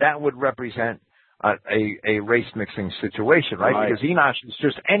 that would represent a race mixing situation, right? Because Enosh is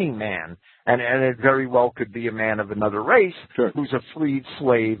just any man, and it very well could be a man of another race who's a freed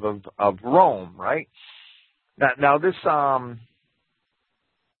slave of Rome, right? Now this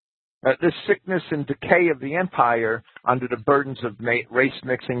sickness and decay of the empire under the burdens of race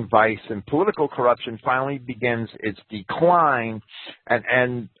mixing, vice, and political corruption finally begins its decline,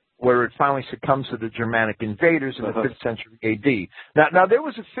 and where it finally succumbs to the Germanic invaders in the 5th century A.D. Now there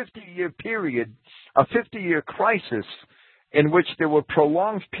was a 50-year period, a 50-year crisis in which there were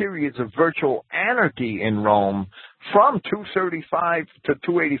prolonged periods of virtual anarchy in Rome from 235 to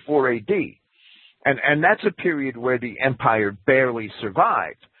 284 A.D. And that's a period where the empire barely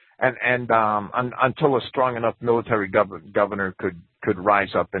survived, and until a strong enough military governor could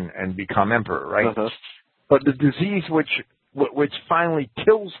rise up and become emperor, right? But the disease which finally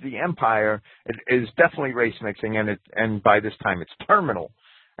kills the empire is definitely race mixing, and by this time it's terminal.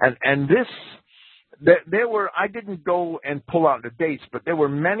 And there were, I didn't go and pull out the dates, but there were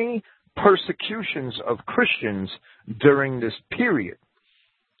many persecutions of Christians during this period.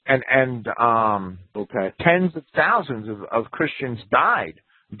 And tens of thousands of Christians died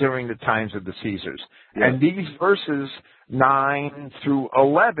during the times of the Caesars. Yeah. And these verses 9 through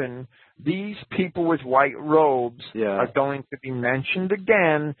 11, these people with white robes are going to be mentioned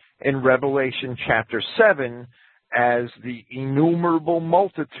again in Revelation chapter 7 as the innumerable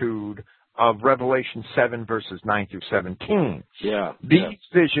multitude of Revelation 7 verses 9 through 17. These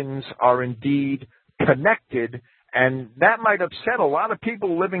visions are indeed connected, and that might upset a lot of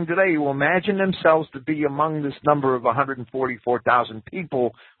people living today who imagine themselves to be among this number of 144,000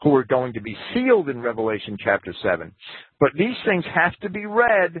 people who are going to be sealed in Revelation chapter 7. But these things have to be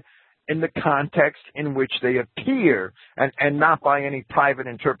read in the context in which they appear, and not by any private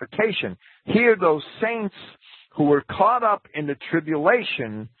interpretation. Here, those saints who were caught up in the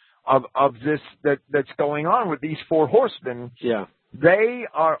tribulation of this that's going on with these four horsemen, they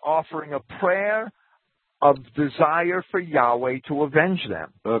are offering a prayer of desire for Yahweh to avenge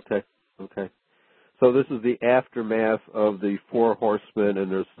them. Okay. So this is the aftermath of the four horsemen,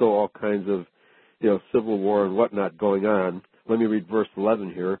 and there's still all kinds of, civil war and whatnot going on. Let me read verse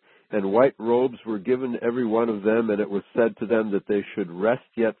 11 here. And white robes were given to every one of them, and it was said to them that they should rest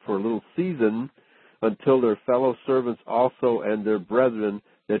yet for a little season until their fellow servants also and their brethren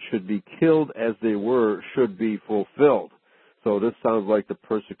that should be killed as they were should be fulfilled. So this sounds like the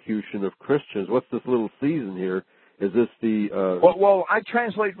persecution of Christians. What's this little season here? Is this the... Well, I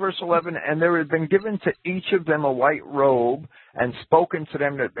translate verse 11, and there had been given to each of them a white robe and spoken to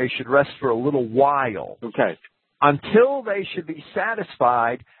them that they should rest for a little while. Okay. Until they should be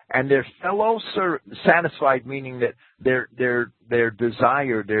satisfied, and their fellow satisfied, meaning that their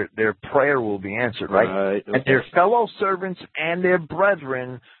desire, their prayer will be answered, right? Right. Okay. And their fellow servants and their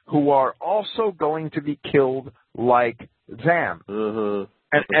brethren who are also going to be killed like them. Uh-huh.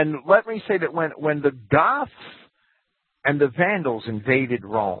 And let me say that when the Goths and the Vandals invaded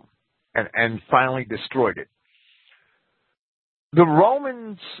Rome and finally destroyed it, the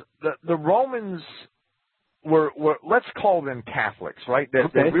Romans were let's call them Catholics, right? They're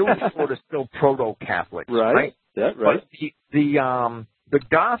really sort of still proto-Catholics, right? Yeah, right. But the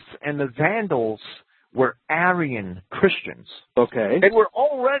Goths and the Vandals were Arian Christians. Okay. They were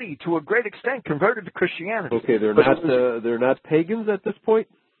already, to a great extent, converted to Christianity. Okay, they're not pagans at this point?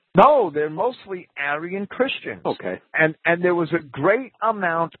 No, they're mostly Arian Christians. Okay. And there was a great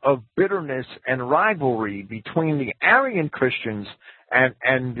amount of bitterness and rivalry between the Arian Christians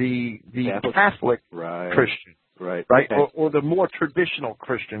and the Catholic Christians. Right. Okay. or the more traditional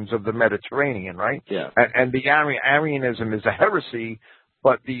Christians of the Mediterranean, right? Yeah. And the Arianism is a heresy,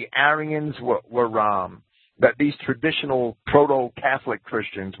 but the Arians were that these traditional proto-Catholic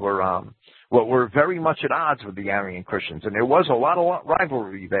Christians were very much at odds with the Arian Christians, and there was a lot of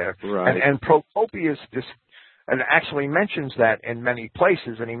rivalry there. Right. And Procopius actually mentions that in many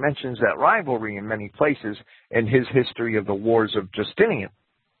places, and he mentions that rivalry in many places in his history of the Wars of Justinian.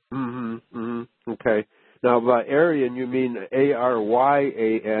 Okay. Now, by Arian, you mean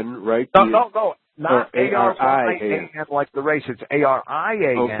Aryan, right? No, not Arian like the race. It's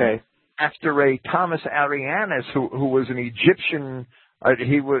Arian. Okay. After a Thomas Arianus, who was an Egyptian.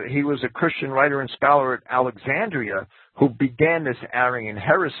 He was a Christian writer and scholar at Alexandria who began this Arian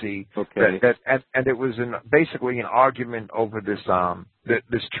heresy. Okay. And it was basically an argument over this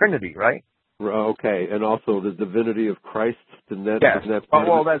Trinity, right? Okay, and also the divinity of Christ. It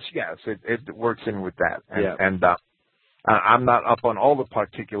works in with that. And I'm not up on all the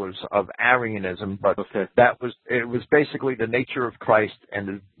particulars of Arianism, but it was basically the nature of Christ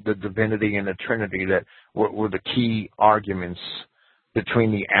and the divinity and the Trinity that were the key arguments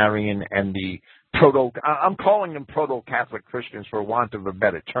between the Arian and the I'm calling them proto-Catholic Christians for want of a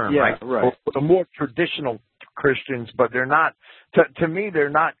better term, right? Or the more traditional Christians, but they're not, to me, they're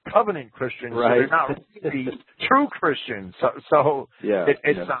not covenant Christians, so they're not really true Christians. So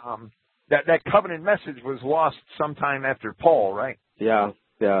that covenant message was lost sometime after Paul, right? Yeah.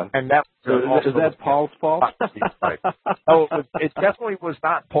 And that is that Paul's fault? Right. No, it definitely was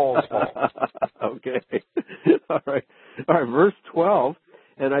not Paul's fault. Okay. All right. Verse 12.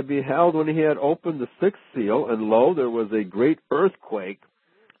 And I beheld when he had opened the sixth seal, and lo, there was a great earthquake,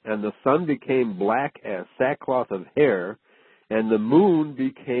 and the sun became black as sackcloth of hair, and the moon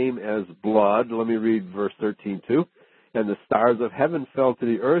became as blood. Let me read verse 13 too. And the stars of heaven fell to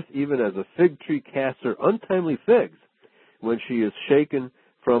the earth, even as a fig tree casts her untimely figs when she is shaken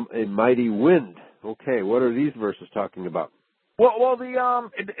from a mighty wind. Okay, what are these verses talking about? Well,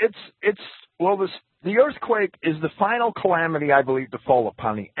 the earthquake is the final calamity, I believe, to fall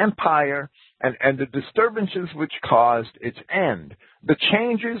upon the empire and the disturbances which caused its end. The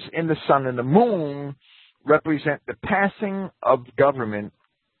changes in the sun and the moon represent the passing of government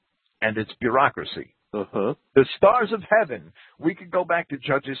and its bureaucracy. Uh-huh. The stars of heaven, we could go back to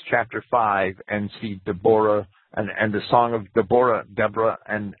Judges chapter 5 and see Deborah and the song of Deborah,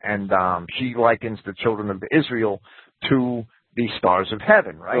 and she likens the children of Israel to the stars of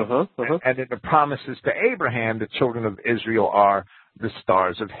heaven, right? And in the promises to Abraham, the children of Israel are the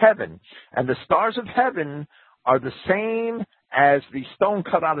stars of heaven. And the stars of heaven are the same as the stone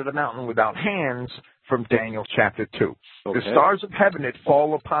cut out of the mountain without hands from Daniel chapter 2. Okay. The stars of heaven that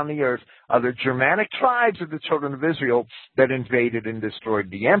fall upon the earth are the Germanic tribes of the children of Israel that invaded and destroyed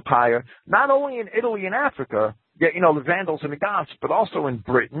the empire, not only in Italy and Africa, the Vandals and the Goths, but also in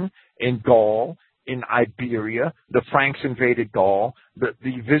Britain, in Gaul, in Iberia. The Franks invaded Gaul. The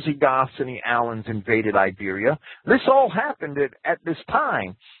Visigoths and the Alans invaded Iberia. This all happened at this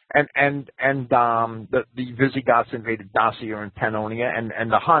time. And the Visigoths invaded Dacia and Pannonia,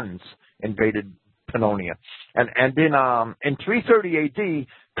 and the Huns invaded Pannonia. And in 330 A.D.,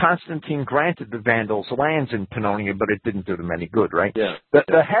 Constantine granted the Vandals lands in Pannonia, but it didn't do them any good, right? Yeah.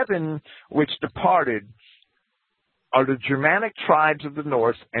 The heaven which departed are the Germanic tribes of the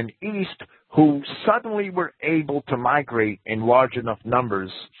north and east who suddenly were able to migrate in large enough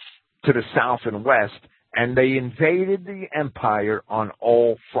numbers to the south and west, and they invaded the empire on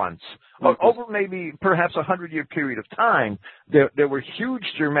all fronts. Over maybe perhaps 100-year period of time, there were huge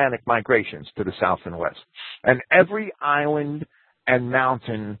Germanic migrations to the south and west. And every island and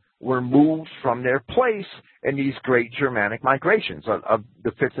mountain were moved from their place in these great Germanic migrations of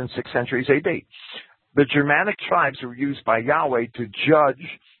the 5th and 6th centuries A.D. The Germanic tribes were used by Yahweh to judge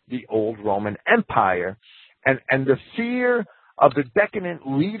the old Roman Empire, and the fear of the decadent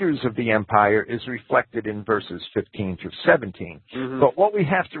leaders of the empire is reflected in verses 15 through 17. Mm-hmm. But what we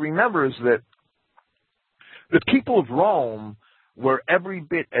have to remember is that the people of Rome were every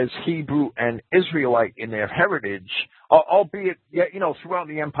bit as Hebrew and Israelite in their heritage, albeit, throughout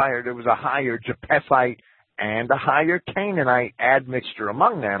the empire there was a higher Japhethite and a higher Canaanite admixture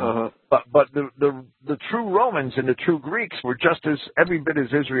among them. Uh-huh. But the true Romans and the true Greeks were just as every bit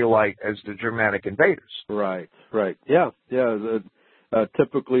as Israelite as the Germanic invaders. Right. Yeah.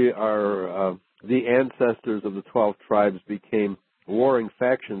 Typically, the ancestors of the 12 tribes became warring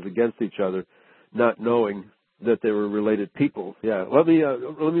factions against each other, not knowing that they were related peoples. Yeah. Let me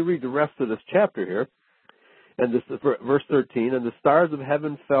read the rest of this chapter here. And this is verse 13, and the stars of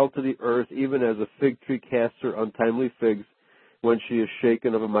heaven fell to the earth, even as a fig tree casts her untimely figs when she is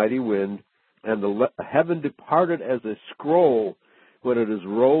shaken of a mighty wind. And the heaven departed as a scroll when it is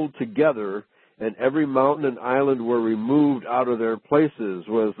rolled together, and every mountain and island were removed out of their places.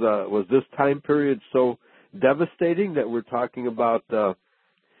 Was this time period so devastating that we're talking about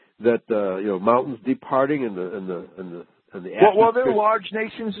mountains departing and the Well, there are large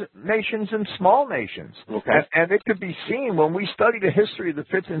nations and small nations. Okay. And it could be seen when we study the history of the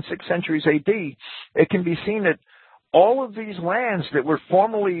 5th and 6th centuries A.D., it can be seen that all of these lands that were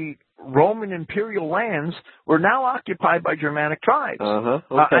formerly Roman imperial lands were now occupied by Germanic tribes. Uh-huh.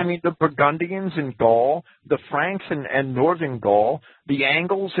 Okay. The Burgundians in Gaul, the Franks in northern Gaul, the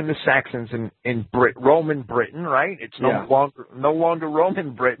Angles and the Saxons in Roman Britain, right? It's no longer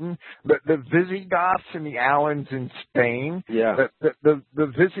Roman Britain. The Visigoths and the Alans in Spain. Yeah.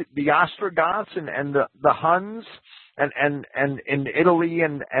 The Ostrogoths and the Huns and in Italy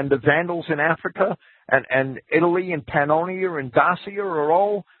and the Vandals in Africa and Italy and Pannonia and Dacia are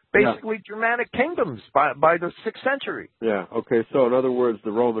all basically Germanic kingdoms by the 6th century. Yeah, okay. So in other words,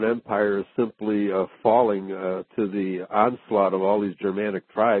 the Roman Empire is simply falling to the onslaught of all these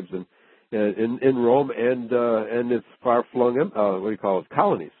Germanic tribes in Rome and its far-flung,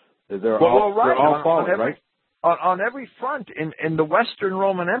 colonies. They're all falling, right? On every front in the Western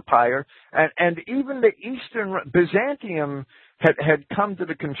Roman Empire, and even the Eastern Byzantium had come to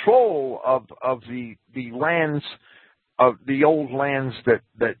the control of the lands, of the old lands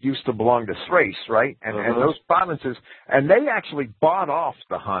that used to belong to Thrace, right? And those provinces, and they actually bought off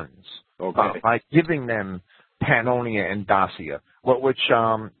the Huns by giving them Pannonia and Dacia, which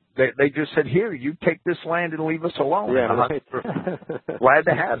they just said, here, you take this land and leave us alone. Yeah, right. Glad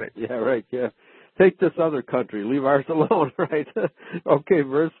to have it. Yeah, right, yeah. Take this other country, leave ours alone, right? Okay,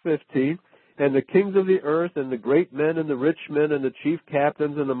 verse 15. And the kings of the earth, and the great men, and the rich men, and the chief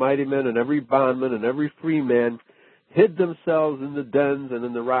captains, and the mighty men, and every bondman, and every free man, hid themselves in the dens and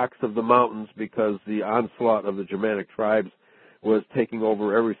in the rocks of the mountains, because the onslaught of the Germanic tribes was taking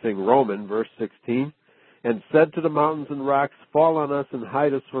over everything Roman. Verse 16. And said to the mountains and rocks, fall on us and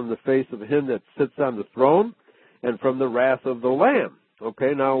hide us from the face of him that sits on the throne and from the wrath of the Lamb.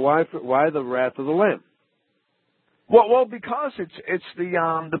 Okay, now why the wrath of the Lamb? Well, because it's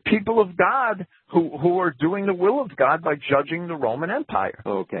the people of God who are doing the will of God by judging the Roman Empire.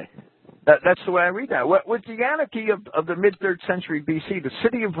 Okay. That's the way I read that. With the anarchy of the mid-3rd century BC, the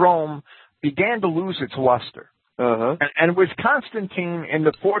city of Rome began to lose its luster. Uh-huh. And with Constantine in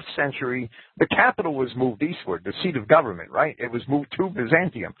the 4th century, the capital was moved eastward, the seat of government, right? It was moved to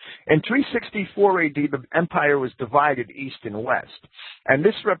Byzantium. In 364 AD, the empire was divided east and west. And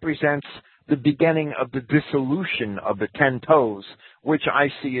this represents the beginning of the dissolution of the 10 toes, which I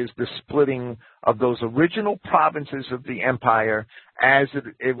see as the splitting of those original provinces of the empire as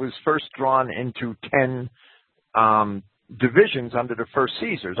it was first drawn into 10 divisions under the first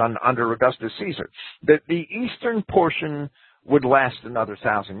Caesars, under Augustus Caesar. The eastern portion would last another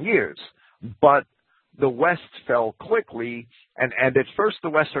 1,000 years, but the West fell quickly, and at first the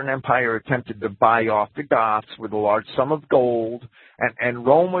Western Empire attempted to buy off the Goths with a large sum of gold, and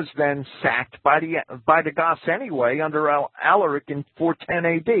Rome was then sacked by the Goths anyway under Alaric in 410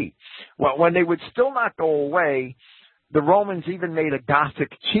 AD. Well, when they would still not go away, the Romans even made a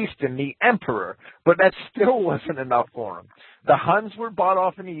Gothic chieftain the emperor, but that still wasn't enough for them. The Huns were bought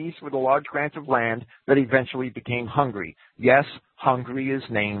off in the east with a large grant of land that eventually became Hungary. Yes, Hungary is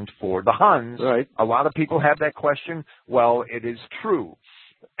named for the Huns. Right. A lot of people have that question. Well, it is true.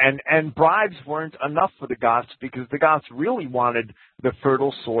 And bribes weren't enough for the Goths because the Goths really wanted the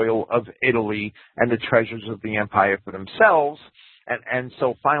fertile soil of Italy and the treasures of the empire for themselves. And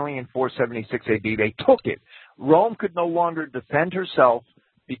so finally in 476 AD, they took it. Rome could no longer defend herself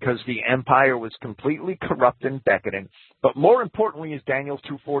because the empire was completely corrupt and decadent. But more importantly, as Daniel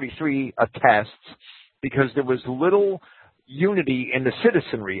 2:43 attests, because there was little unity in the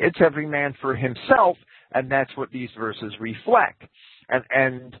citizenry. It's every man for himself, and that's what these verses reflect.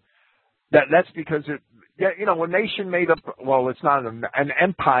 And that's because a nation made up, well, it's not an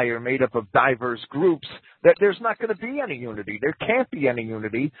empire made up of diverse groups, that there's not going to be any unity. There can't be any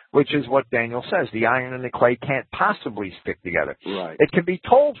unity, which is what Daniel says. The iron and the clay can't possibly stick together. Right. It can be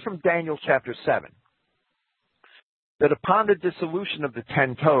told from Daniel chapter 7 that upon the dissolution of the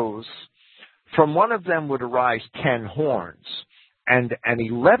 10 toes, from one of them would arise 10 horns, and an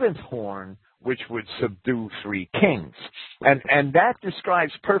 11th horn which would subdue 3 kings. And that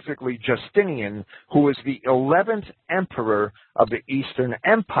describes perfectly Justinian, who was the 11th emperor of the Eastern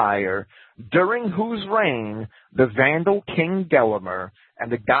Empire, during whose reign the Vandal king Gelimer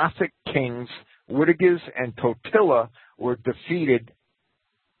and the Gothic kings Witigis and Totila were defeated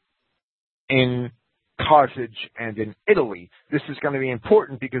in Carthage and in Italy. This is going to be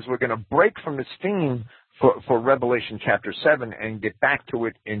important because we're going to break from this theme for Revelation chapter 7 and get back to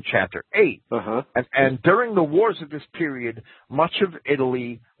it in chapter 8. Uh-huh. And during the wars of this period, much of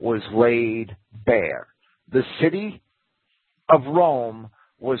Italy was laid bare. The city of Rome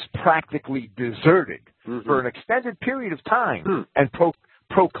was practically deserted for an extended period of time. And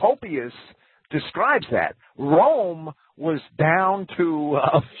Procopius describes that. Rome was down to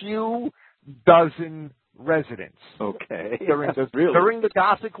a few dozen residents. Okay. During the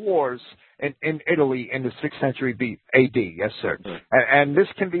Gothic Wars in Italy in the 6th century AD. Yes, sir. And this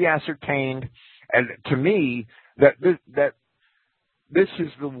can be ascertained, and to me, that this is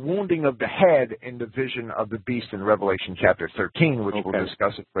the wounding of the head in the vision of the beast in Revelation chapter 13, which we'll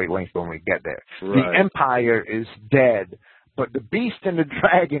discuss at great length when we get there. Right. The empire is dead, but the beast and the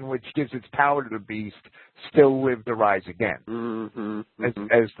dragon, which gives its power to the beast, still live to rise again,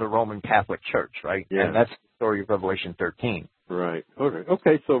 as the Roman Catholic Church, right? Yeah. And that's the story of Revelation 13. Right.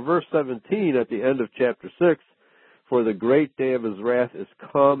 Okay, so verse 17 at the end of chapter 6, for the great day of his wrath is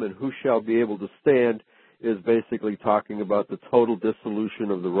come, and who shall be able to stand, is basically talking about the total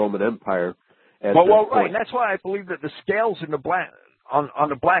dissolution of the Roman Empire. Well, right. And that's why I believe that the scales in the on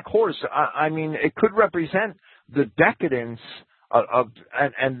the black horse, I mean, it could represent the decadence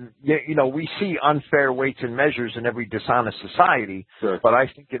we see unfair weights and measures in every dishonest society, but I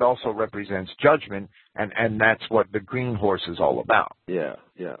think it also represents judgment, and that's what the green horse is all about. Yeah.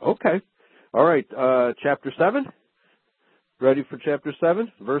 Okay. All right, chapter 7. Ready for chapter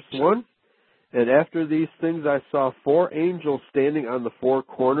 7, verse 1? And after these things I saw 4 angels standing on the 4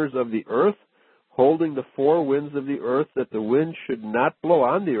 corners of the earth, holding the 4 winds of the earth, that the wind should not blow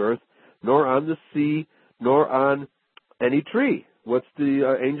on the earth, nor on the sea, nor on any tree. What's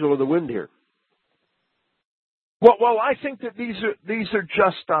the angel of the wind here? Well, I think that these are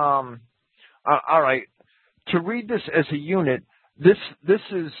just all right. To read this as a unit, this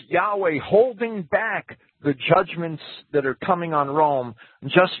is Yahweh holding back the judgments that are coming on Rome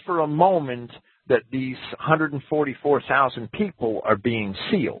just for a moment that these 144,000 people are being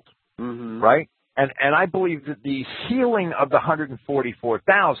sealed, right? And I believe that the sealing of the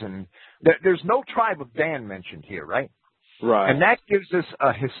 144,000, there's no tribe of Dan mentioned here, right? Right. And that gives us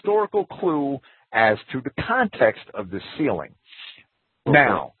a historical clue as to the context of the sealing. Okay.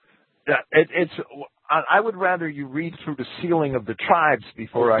 Now, I would rather you read through the sealing of the tribes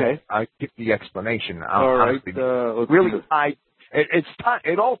before I give the explanation. All right.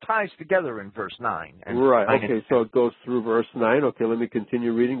 It all ties together in verse 9. Right. Okay, so it goes through verse 9. Okay, let me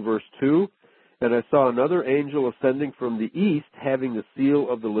continue reading verse 2. And I saw another angel ascending from the east, having the seal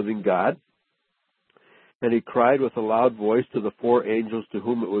of the living God. And he cried with a loud voice to the 4 angels to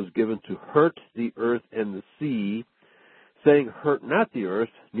whom it was given to hurt the earth and the sea, saying, hurt not the earth,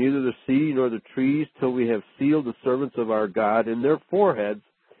 neither the sea nor the trees, till we have sealed the servants of our God in their foreheads.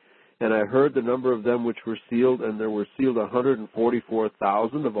 And I heard the number of them which were sealed, and there were sealed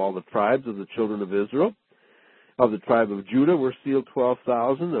 144,000 of all the tribes of the children of Israel. Of the tribe of Judah were sealed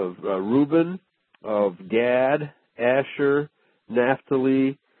 12,000, of Reuben, of Gad, Asher,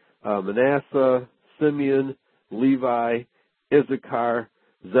 Naphtali, Manasseh, Simeon, Levi, Issachar,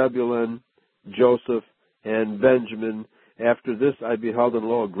 Zebulun, Joseph, and Benjamin. After this I beheld, and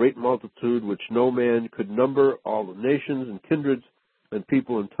lo, a great multitude, which no man could number, all the nations and kindreds and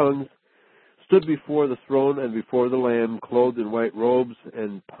people and tongues, stood before the throne and before the Lamb, clothed in white robes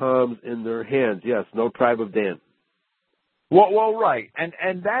and palms in their hands. Yes, no tribe of Dan. Well, right.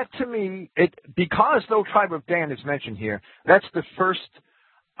 And that to me, because no tribe of Dan is mentioned here, that's the first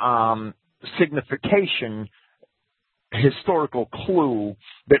signification, historical clue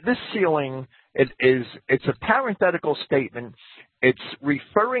that this sealing it's a parenthetical statement. It's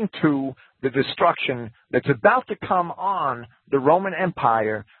referring to the destruction that's about to come on the Roman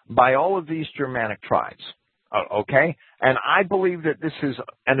Empire by all of these Germanic tribes. Okay? And I believe that this is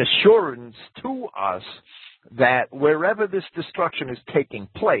an assurance to us that wherever this destruction is taking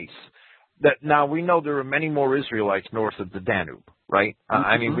place, that now we know there are many more Israelites north of the Danube, right? Mm-hmm.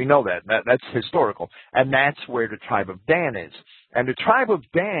 I mean, we know that's historical. And that's where the tribe of Dan is. And the tribe of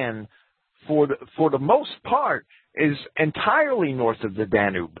Dan, for the most part, is entirely north of the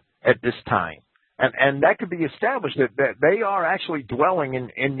Danube at this time. And that could be established that they are actually dwelling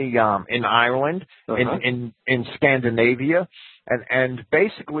in Ireland, in Scandinavia, and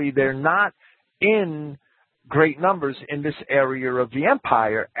basically they're not in great numbers in this area of the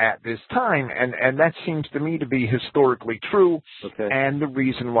empire at this time, and that seems to me to be historically true. Okay. And the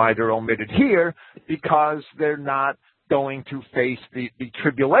reason why they're omitted here, because they're not going to face the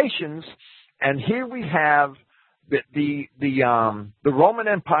tribulations. And here we have the Roman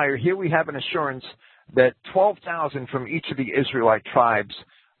Empire. Here we have an assurance that 12,000 from each of the Israelite tribes,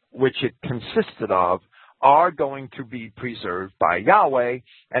 which it consisted of, are going to be preserved by Yahweh.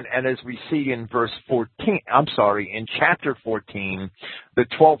 And as we see in in chapter 14, the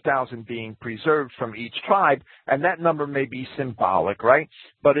 12,000 being preserved from each tribe, and that number may be symbolic, right?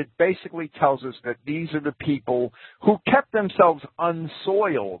 But it basically tells us that these are the people who kept themselves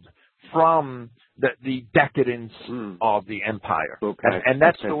unsoiled from the decadence of the empire. Okay. And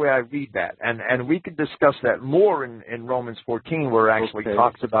that's the way I read that. And we could discuss that more in Romans 14, where it actually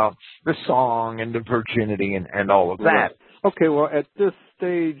talks about the song and the virginity and all of that. Okay, well, at this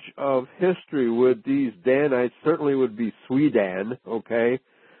stage of history, would these Danites certainly would be Sweden, okay,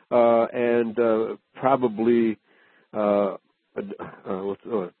 and probably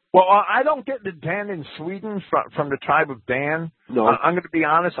well, I don't get the Dan in Sweden from the tribe of Dan. No. I'm going to be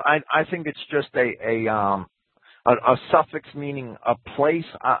honest. I think it's just a suffix meaning a place.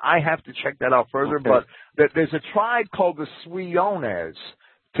 I have to check that out further. Okay. But there's a tribe called the Suiones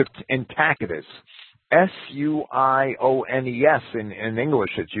in Tacitus. Suiones in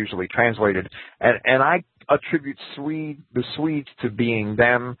English. It's usually translated, and I attribute the Swedes to being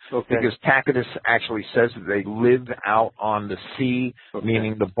them, because Tacitus actually says that they live out on the sea,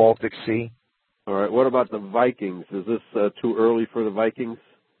 meaning the Baltic Sea. All right. What about the Vikings? Is this too early for the Vikings?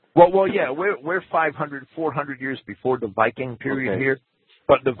 Well, yeah, we're 500, 400 years before the Viking period here,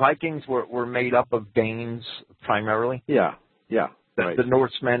 but the Vikings were made up of Danes primarily. Yeah. Right. The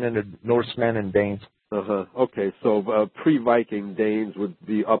Norsemen and Danes. Okay, so pre-Viking Danes would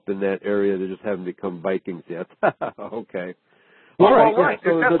be up in that area. They just haven't become Vikings yet. Okay. All right.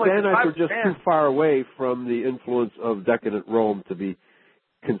 So the Danites are just too far away from the influence of decadent Rome to be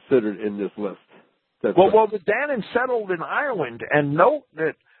considered in this list. Well, the Danes settled in Ireland, and note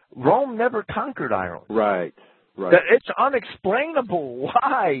that Rome never conquered Ireland. Right. It's unexplainable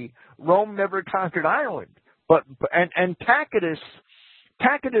why Rome never conquered Ireland. But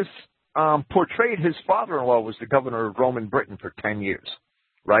Tacitus portrayed his father-in-law was the governor of Roman Britain for 10 years,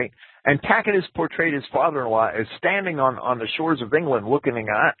 right? And Tacitus portrayed his father-in-law as standing on the shores of England looking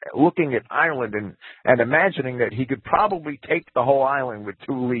at Ireland and imagining that he could probably take the whole island with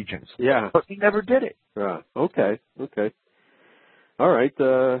 2 legions. Yeah. But he never did it. Okay. All right.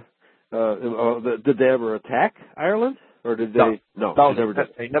 Did they ever attack Ireland? Or did they? No,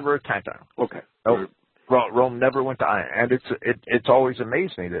 they never attacked Ireland. Okay. Nope. Rome never went to Ireland, and it's always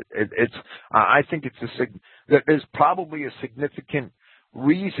amazed me that I think that there's probably a significant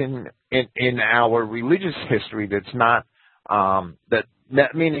reason in our religious history that's not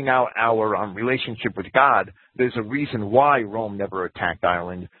meaning our relationship with God. There's a reason why Rome never attacked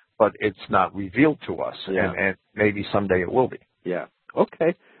Ireland, but it's not revealed to us, and maybe someday it will be. Yeah.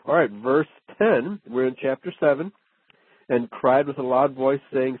 Okay. All right. Verse 10. We're in chapter 7. and cried with a loud voice,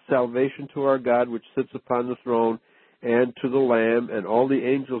 saying, Salvation to our God, which sits upon the throne, and to the Lamb. And all the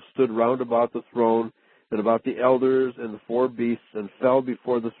angels stood round about the throne, and about the elders and the four beasts, and fell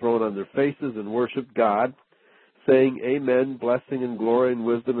before the throne on their faces, and worshipped God, saying, Amen, blessing and glory and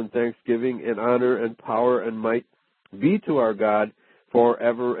wisdom and thanksgiving and honor and power and might be to our God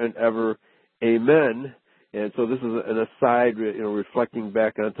forever and ever. Amen. And so this is an aside, reflecting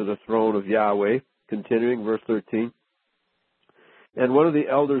back onto the throne of Yahweh. Continuing, verse 13. And one of the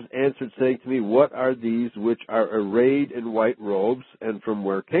elders answered, saying to me, What are these which are arrayed in white robes, and from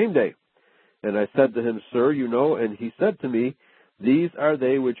where came they? And I said to him, Sir, you know. And he said to me, These are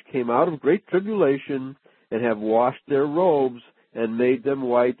they which came out of great tribulation, and have washed their robes, and made them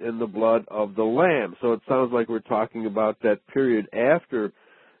white in the blood of the Lamb. So it sounds like we're talking about that period after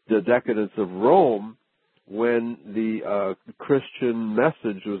the decadence of Rome, when the Christian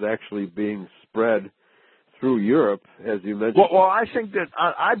message was actually being spread through Europe, as you mentioned. Well, I think that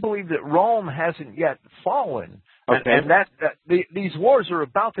I believe that Rome hasn't yet fallen, okay. and that these wars are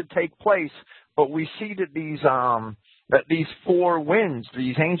about to take place. But we see that these four winds,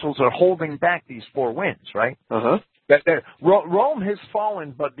 these angels are holding back these four winds, right? That Rome has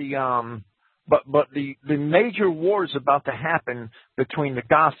fallen, but the major wars about to happen between the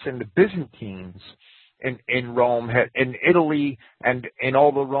Goths and the Byzantines in Rome, in Italy, and in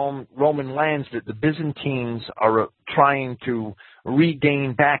all the Roman lands that the Byzantines are trying to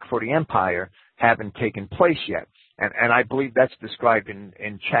regain back for the empire, haven't taken place yet. And I believe that's described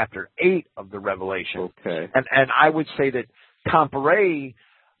in chapter 8 of the Revelation. Okay. And I would say that Comparet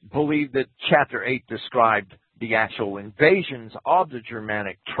believed that chapter 8 described the actual invasions of the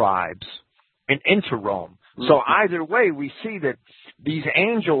Germanic tribes into Rome. Mm-hmm. So either way, we see that these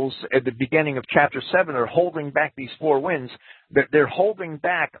angels at the beginning of chapter 7 are holding back these four winds, that they're holding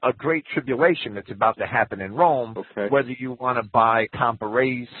back a great tribulation that's about to happen in Rome, okay. Whether you want to buy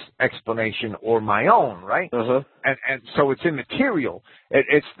Comparet's explanation or my own, right? And so it's immaterial.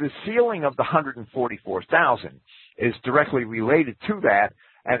 It's the sealing of the 144,000 is directly related to that.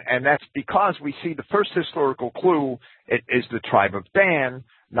 And that's because we see the first historical clue is the tribe of Dan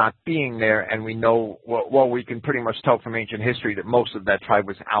not being there, and we know, well, we can pretty much tell from ancient history that most of that tribe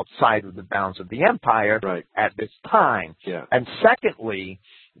was outside of the bounds of the empire at this time. Yeah. And secondly,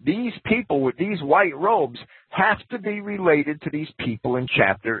 these people with these white robes have to be related to these people in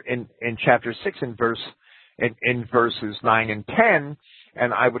chapter 6 in verses 9 and 10.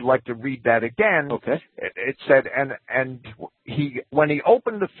 And I would like to read that again. Okay. It said, when he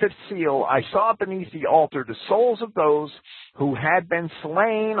opened the fifth seal, I saw beneath the altar the souls of those who had been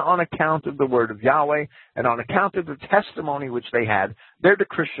slain on account of the word of Yahweh and on account of the testimony which they had. They're the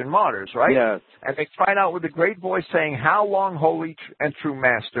Christian martyrs, right? Yes. And they cried out with a great voice, saying, How long, holy and true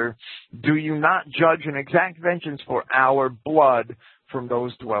master, do you not judge and exact vengeance for our blood from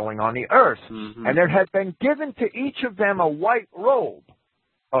those dwelling on the earth? Mm-hmm. And there had been given to each of them a white robe.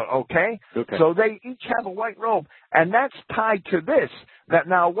 Okay? So they each have a white robe. And that's tied to this. That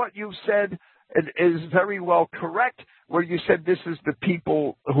now what you said is very well correct, where you said this is the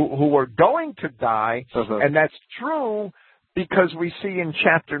people who are going to die. And that's true because we see in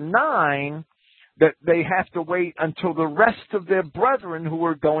chapter 9 that they have to wait until the rest of their brethren who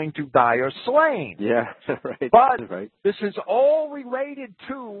are going to die are slain. Yeah, right. But right. This is all related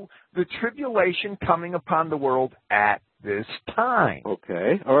to the tribulation coming upon the world at this time.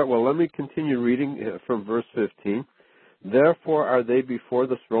 Okay. All right, well, let me continue reading from verse 15. Therefore are they before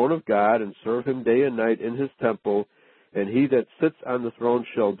the throne of God, and serve him day and night in his temple, and he that sits on the throne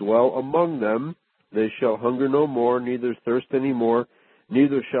shall dwell among them. They shall hunger no more, neither thirst any more,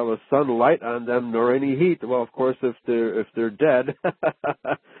 neither shall the sun light on them, nor any heat. Well, of course, if they're dead,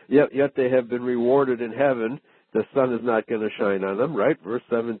 yet they have been rewarded in heaven. The sun is not going to shine on them, right? Verse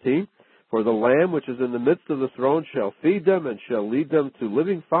 17. For the Lamb which is in the midst of the throne shall feed them, and shall lead them to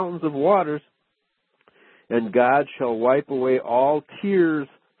living fountains of waters, and God shall wipe away all tears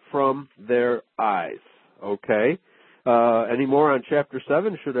from their eyes. Okay. Any more on chapter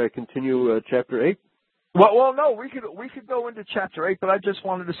 7? Should I continue chapter 8? Well, no, we could go into chapter 8, but I just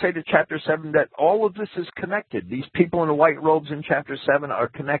wanted to say to chapter 7 that all of this is connected. These people in the white robes in chapter 7 are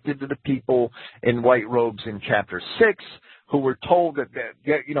connected to the people in white robes in chapter 6, who were told that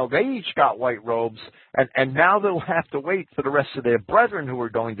they each got white robes, and now they'll have to wait for the rest of their brethren who are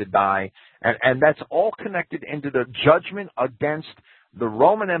going to die, and that's all connected into the judgment against the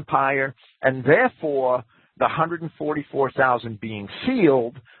Roman Empire, and therefore the 144,000 being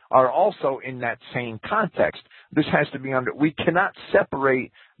sealed are also in that same context. This has to be we cannot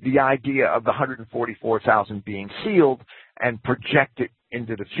separate the idea of the 144,000 being sealed and project it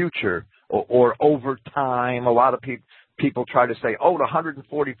into the future or over time. A lot of people try to say, oh, the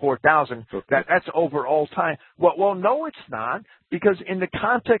 144,000, that's over all time. Well, no, it's not, because in the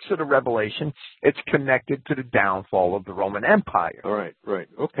context of the Revelation, it's connected to the downfall of the Roman Empire. All right,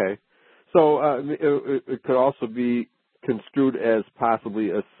 okay. So it could also be construed as possibly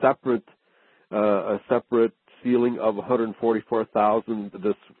a separate sealing of 144,000,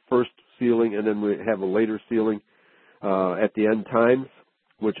 this first sealing, and then we have a later sealing at the end times,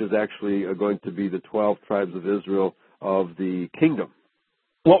 which is actually going to be the 12 tribes of Israel of the kingdom.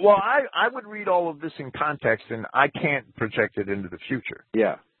 Well, I would read all of this in context, and I can't project it into the future.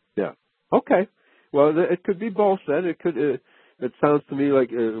 Yeah. Okay. Well, it could be both then. It sounds to me like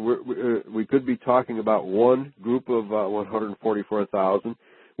we could be talking about one group of 144,000,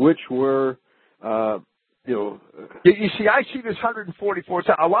 which were, You see, I see this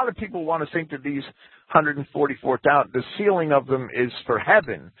 144,000. A lot of people want to think that these 144,000, the sealing of them is for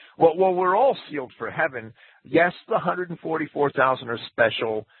heaven. Well, we're all sealed for heaven. Yes, the 144,000 are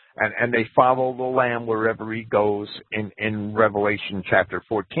special, and they follow the Lamb wherever he goes in Revelation chapter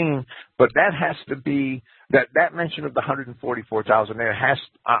 14. But that has to be that mention of the 144,000.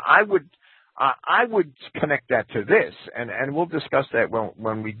 I would connect that to this, and we'll discuss that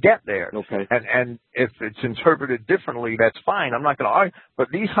when we get there. Okay. And if it's interpreted differently, that's fine. I'm not going to argue. But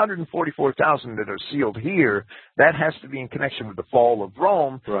these 144,000 that are sealed here, that has to be in connection with the fall of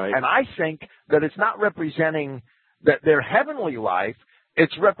Rome. Right. And I think that it's not representing that their heavenly life.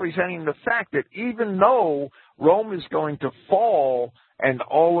 It's representing the fact that even though Rome is going to fall and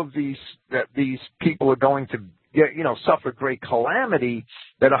all of these people are going to suffer great calamity,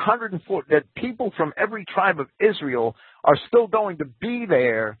 that people from every tribe of Israel are still going to be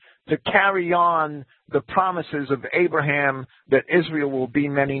there to carry on the promises of Abraham that Israel will be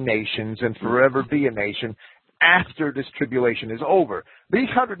many nations and forever be a nation after this tribulation is over. These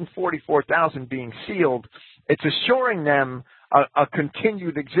 144,000 being sealed, it's assuring them a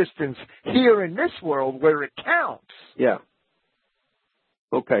continued existence here in this world where it counts. Yeah.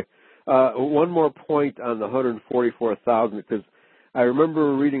 Okay. One more point on the 144,000, because I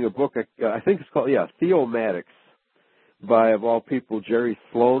remember reading a book, I think it's called, Theomatics, by, of all people, Jerry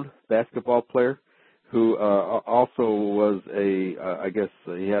Sloan, basketball player, who also was I guess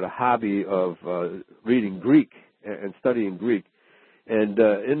he had a hobby of reading Greek and studying Greek. And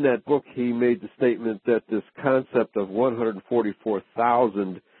in that book, he made the statement that this concept of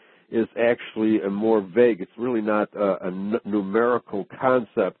 144,000 is actually a more vague. It's really not a numerical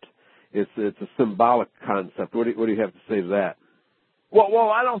concept. It's a symbolic concept. What do you have to say to that? Well,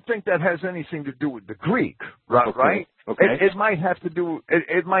 I don't think that has anything to do with the Greek, right? Okay. It might have to do.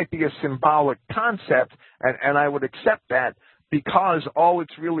 It might be a symbolic concept, and I would accept that, because all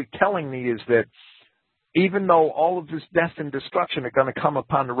it's really telling me is that even though all of this death and destruction are going to come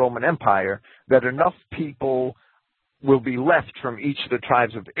upon the Roman Empire, that enough people will be left from each of the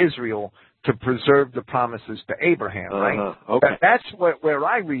tribes of Israel to preserve the promises to Abraham, right? Okay. That's where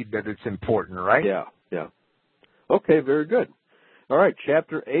I read that it's important, right? Yeah. Okay, very good. All right,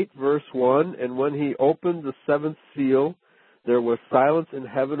 chapter 8, verse 1, and when he opened the seventh seal, there was silence in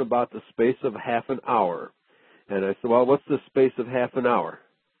heaven about the space of half an hour. And I said, well, what's the space of half an hour?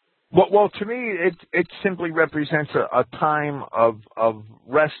 Well, to me, it simply represents a time of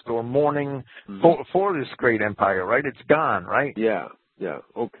rest or mourning for this great empire, right? It's gone, right? Yeah,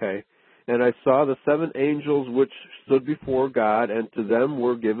 okay. And I saw the seven angels which stood before God, and to them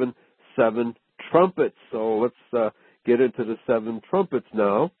were given 7 trumpets. So let's get into the 7 trumpets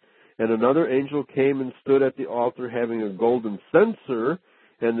now. And another angel came and stood at the altar having a golden censer,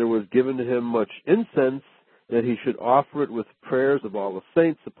 and there was given to him much incense, that he should offer it with prayers of all the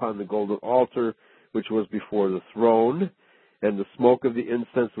saints upon the golden altar which was before the throne. And the smoke of the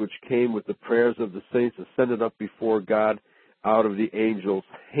incense which came with the prayers of the saints ascended up before God out of the angel's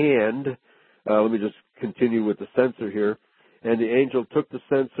hand. Let me just continue with the censer here. And the angel took the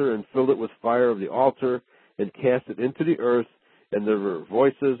censer and filled it with fire of the altar and cast it into the earth, and there were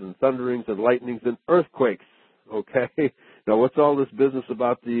voices and thunderings and lightnings and earthquakes. Okay? Now what's all this business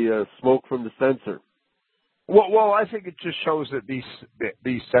about the smoke from the censer? Well, I think it just shows that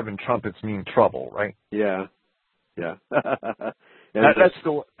these 7 trumpets mean trouble, right? Yeah. That's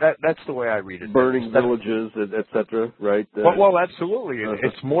the way I read it. Burning villages, etc. Right? Well, absolutely.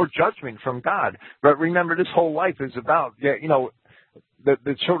 It's more judgment from God. But remember, this whole life is about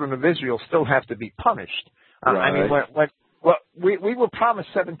the children of Israel still have to be punished. Right. I mean, we were promised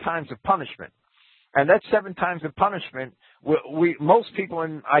 7 times of punishment, and that 7 times of punishment, most people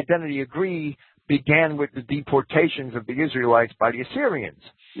in identity agree, began with the deportations of the Israelites by the Assyrians.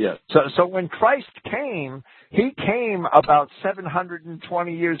 Yes. So when Christ came, he came about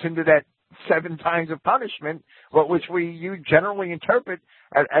 720 years into that 7 times of punishment, which you generally interpret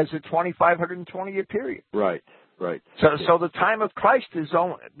as a 2,520-year period. Right, right. So the time of Christ there's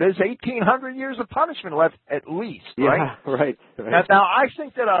 1,800 years of punishment left at least, right? Yeah, right. Now I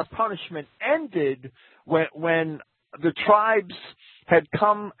think that our punishment ended when the tribes had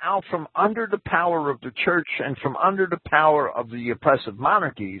come out from under the power of the church and from under the power of the oppressive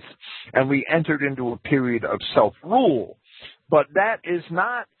monarchies, and we entered into a period of self-rule. But that is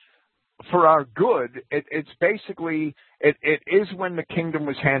not for our good. It's basically, it is when the kingdom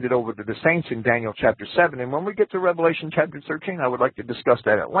was handed over to the saints in Daniel chapter 7. And when we get to Revelation chapter 13, I would like to discuss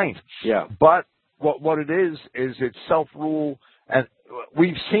that at length. Yeah. But what it is it's self-rule. And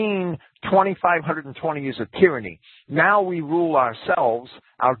we've seen 2,520 years of tyranny. Now we rule ourselves.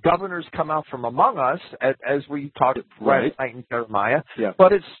 Our governors come out from among us, as we talked last night in Jeremiah. Yeah.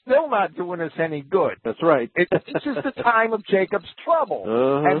 But it's still not doing us any good. That's right. This is the time of Jacob's trouble.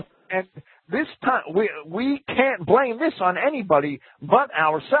 Uh-huh. And this time, we can't blame this on anybody but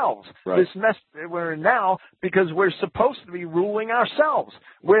ourselves. Right. This mess we're in now, because we're supposed to be ruling ourselves.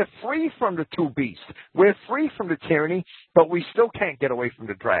 We're free from the two beasts. We're free from the tyranny, but we still can't get away from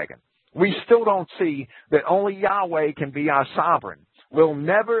the dragon. We still don't see that only Yahweh can be our sovereign. We'll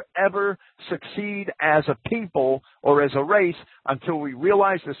never, ever succeed as a people or as a race until we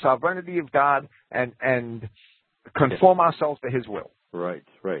realize the sovereignty of God and conform ourselves to His will. Right,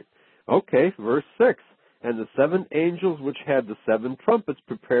 right. Okay, verse 6. And the 7 angels which had the 7 trumpets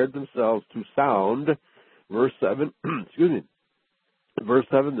prepared themselves to sound. Verse 7, excuse me. Verse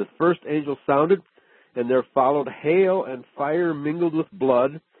 7, the first angel sounded, and there followed hail and fire mingled with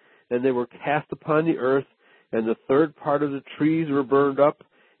blood, and they were cast upon the earth, and the third part of the trees were burned up,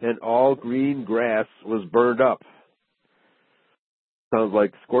 and all green grass was burned up. Sounds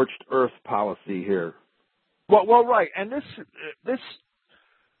like scorched earth policy here. Well, right, and this.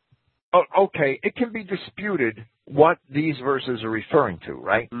 Okay, it can be disputed what these verses are referring to,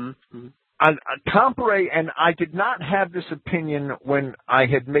 right? Mm-hmm. Compere, and I did not have this opinion when I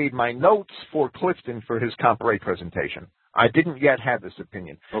had made my notes for Clifton for his Compere presentation. I didn't yet have this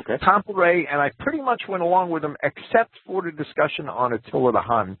opinion. Okay. Compere, and I pretty much went along with him except for the discussion on Attila the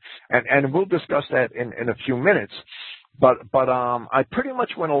Hun, and we'll discuss that in a few minutes. But I pretty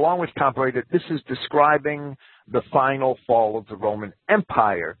much went along with Compere that this is describing the final fall of the Roman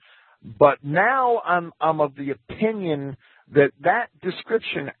Empire. But now I'm of the opinion that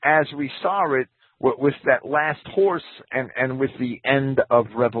description, as we saw it with that last horse and with the end of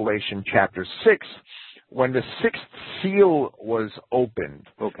Revelation chapter 6, when the 6th seal was opened,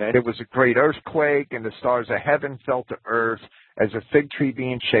 there was a great earthquake, and the stars of heaven fell to earth as a fig tree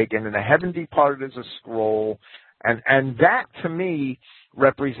being shaken, and the heaven departed as a scroll. And that, to me,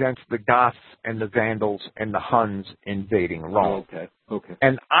 represents the Goths and the Vandals and the Huns invading Rome. Okay.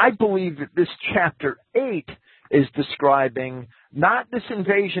 And I believe that this chapter 8 is describing not this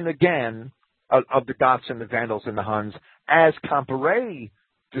invasion again of the Goths and the Vandals and the Huns as Compere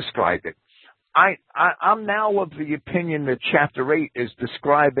described it. I'm now of the opinion that chapter 8 is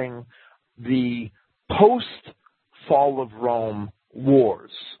describing the post-fall of Rome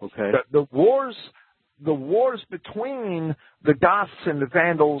wars. Okay. The wars between the Goths and the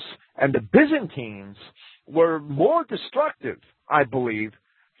Vandals and the Byzantines were more destructive, I believe.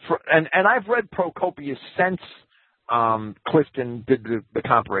 And I've read Procopius since Clifton did the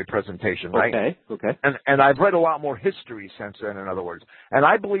Compere presentation, right? Okay. And I've read a lot more history since then, in other words. And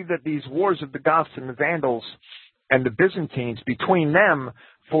I believe that these wars of the Goths and the Vandals and the Byzantines, between them,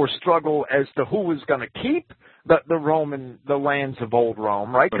 for struggle as to who was going to keep the lands of old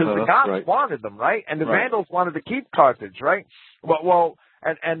Rome, right? Because the Goths wanted them, right? And the Vandals wanted to keep Carthage, right?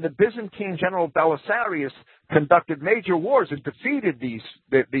 And the Byzantine general Belisarius conducted major wars and defeated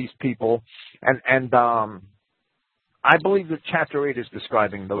these people, and I believe that chapter 8 is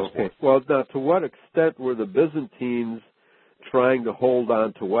describing those wars. Well, now, to what extent were the Byzantines trying to hold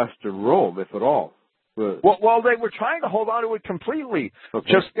on to Western Rome, if at all? Well, they were trying to hold on to it completely.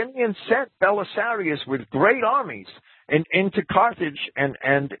 Okay. Justinian sent Belisarius with great armies into Carthage and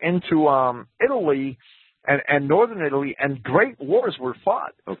into Italy and northern Italy, and great wars were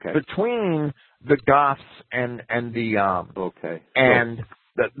fought between the Goths and the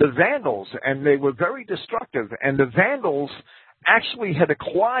Vandals, and they were very destructive. And the Vandals actually had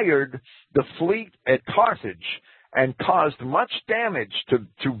acquired the fleet at Carthage and caused much damage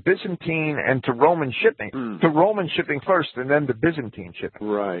to Byzantine and to Roman shipping. To Roman shipping first, and then to Byzantine shipping.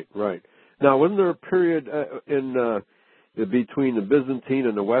 Right. Now, wasn't there a period in between the Byzantine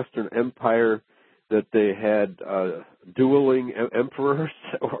and the Western Empire that they had dueling emperors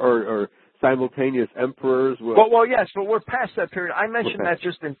or simultaneous emperors. Well, yes, but we're past that period. I mentioned that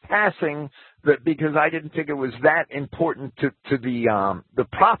just in passing, because I didn't think it was that important to the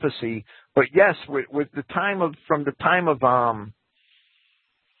prophecy. But yes, with the time of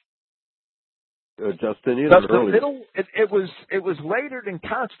Justinian. It was later than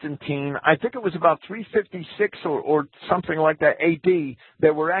Constantine. I think it was about 356 or something like that AD.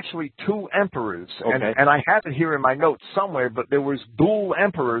 There were actually two emperors, and I have it here in my notes somewhere. But there was dual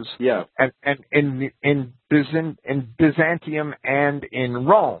emperors, and in Byzantium and in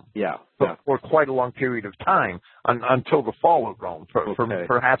Rome, for quite a long period of time until the fall of Rome, for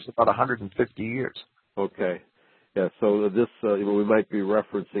perhaps about 150 years. Okay. Yeah, so this, we might be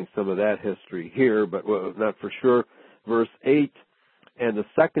referencing some of that history here, but not for sure. Verse 8, and the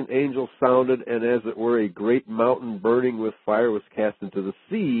second angel sounded, and as it were a great mountain burning with fire was cast into the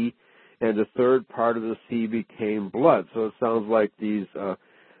sea, and the third part of the sea became blood. So it sounds like these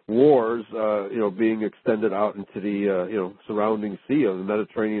wars, being extended out into the, surrounding sea of the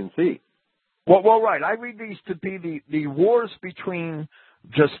Mediterranean Sea. Well, right. I read these to be the wars between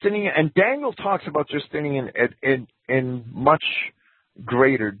Justinian, and Daniel talks about Justinian in much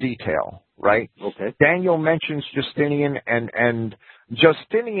greater detail, right? Okay. Daniel mentions Justinian, and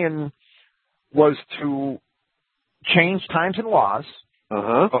Justinian was to change times and laws.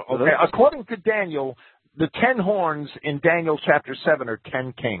 Okay. According to Daniel, the 10 horns in Daniel chapter 7 are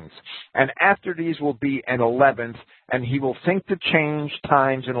 10 kings, and after these will be an 11th, and he will think to change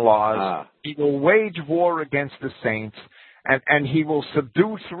times and laws. He will wage war against the saints. And he will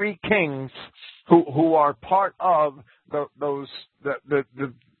subdue 3 kings who are part of the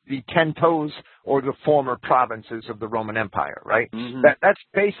 10 toes or the former provinces of the Roman Empire, right? Mm-hmm. That's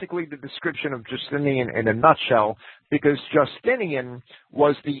basically the description of Justinian in a nutshell, because Justinian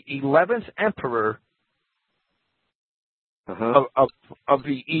was the 11th emperor of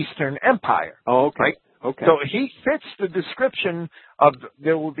the Eastern Empire. Oh, okay. Right? Okay. So he fits the description of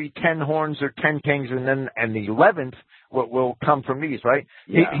there will be 10 horns or 10 kings, and the 11th will come from these, right?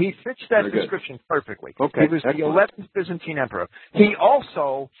 Yeah. He fits that Very description perfectly. Okay. He was the 11th Byzantine emperor. He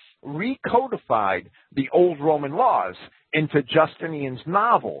also recodified the old Roman laws into Justinian's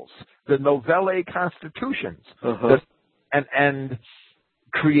novels, the Novellae Constitutions, and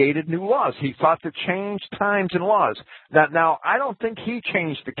created new laws. He thought to change times and laws. Now, I don't think he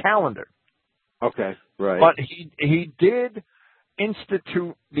changed the calendar. Okay, right. But he did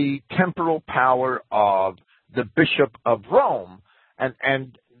institute the temporal power of the Bishop of Rome,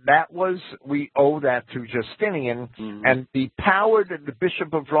 and that was, we owe that to Justinian, and the power that the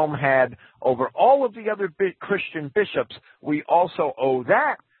Bishop of Rome had over all of the other Christian bishops, we also owe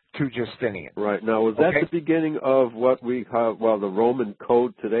that to Justinian. Right. Now, was that the beginning of what we call, the Roman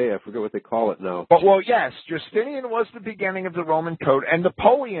Code today? I forget what they call it now. Well, yes, Justinian was the beginning of the Roman Code, and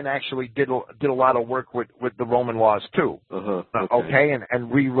Napoleon actually did a lot of work with the Roman laws, too. Okay, and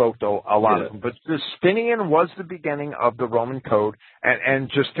rewrote a lot of them. But Justinian was the beginning of the Roman Code,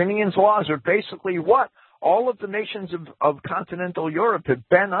 and Justinian's laws are basically what all of the nations of continental Europe have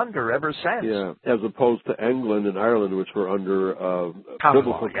been under ever since. Yeah, as opposed to England and Ireland, which were under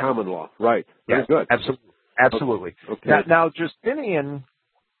biblical common law. Right. Very good. Absolutely. Okay. Now, Justinian,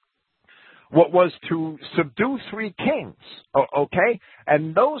 what was to subdue 3 kings, okay?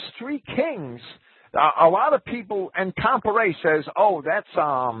 And those 3 kings, a lot of people, and Comparet says,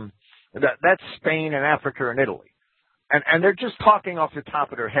 that's Spain and Africa and Italy. And they're just talking off the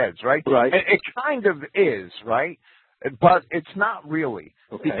top of their heads, right? Right. It kind of is, right? But it's not really,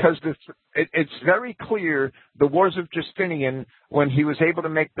 because it's very clear the wars of Justinian, when he was able to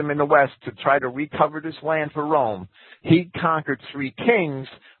make them in the West to try to recover this land for Rome, he conquered 3 kings,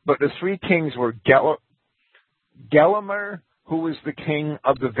 but the 3 kings were Gelimer, who was the king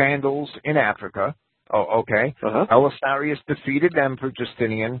of the Vandals in Africa, Belisarius defeated them for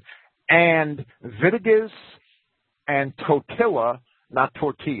Justinian, and Vitiges and Totila, not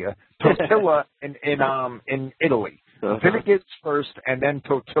Tortilla, Totila in Italy. Vitiges first, and then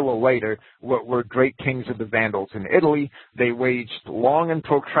Totila later were great kings of the Vandals in Italy. They waged long and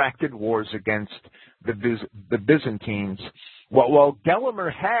protracted wars against the Byzantines. While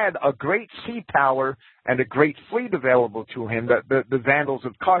Gelimer had a great sea power and a great fleet available to him, the Vandals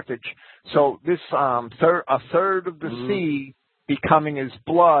of Carthage. So this a third of the sea becoming his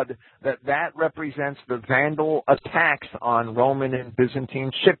blood, that represents the Vandal attacks on Roman and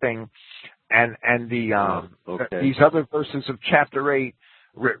Byzantine shipping, and these other verses of chapter 8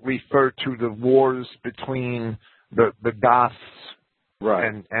 refer to the wars between the Goths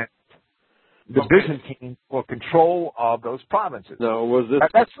and the Byzantines for control of those provinces. Now, was this?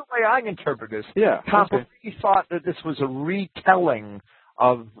 That's the way I interpret this. Yeah. He thought that this was a retelling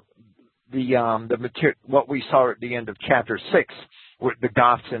of what we saw at the end of chapter 6, with the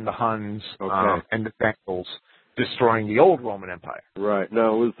Goths and the Huns and the Vandals destroying the old Roman Empire. Right.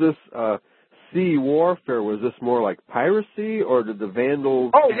 Now, was this sea warfare? Was this more like piracy, or did the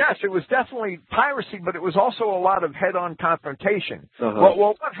Vandals? Oh, yes, it was definitely piracy, but it was also a lot of head-on confrontation. Well,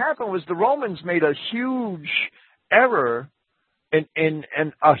 what happened was the Romans made a huge error and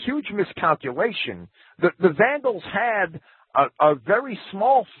a huge miscalculation. The Vandals had a very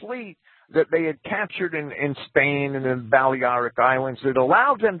small fleet that they had captured in Spain and in the Balearic Islands that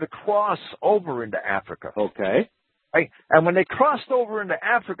allowed them to cross over into Africa. Okay. Right? And when they crossed over into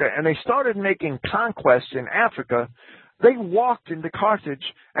Africa and they started making conquests in Africa, they walked into Carthage,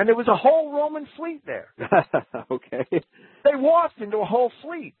 and there was a whole Roman fleet there. Okay. They walked into a whole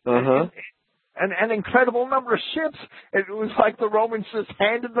fleet. An incredible number of ships. It was like the Romans just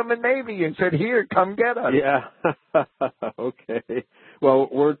handed them a navy and said, "Here, come get us." Yeah. Okay. Well,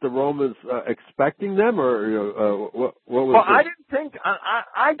 weren't the Romans expecting them, or what was? Well, I didn't think.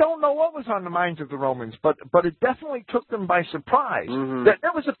 I don't know what was on the minds of the Romans, but it definitely took them by surprise. That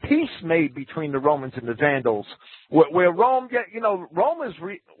there was a peace made between the Romans and the Vandals, where Rome, Rome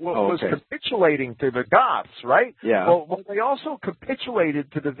was capitulating to the Goths, right? Yeah. Well, they also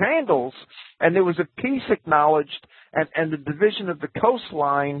capitulated to the Vandals, and there was a peace acknowledged, and the division of the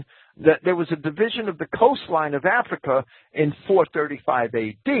coastline. That there was a division of the coastline of Africa in 435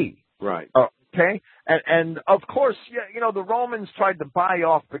 A.D. Right. Okay, and of course, the Romans tried to buy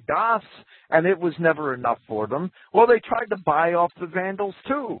off the Goths, and it was never enough for them. Well, they tried to buy off the Vandals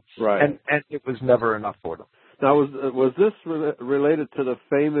too, right? And it was never enough for them. Now, was this related to the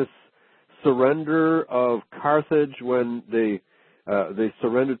famous surrender of Carthage when they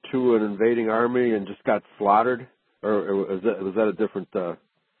surrendered to an invading army and just got slaughtered, or was that a different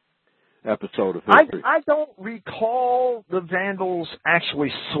episode of history? I don't recall the Vandals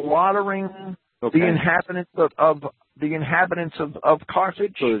actually slaughtering the inhabitants of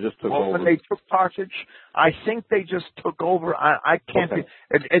Carthage. So they just took over. When they took Carthage, I think they just took over. I can't. Okay.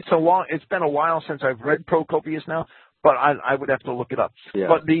 It's been a while since I've read Procopius now, but I would have to look it up. Yeah.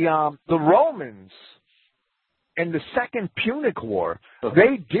 But the Romans in the Second Punic War,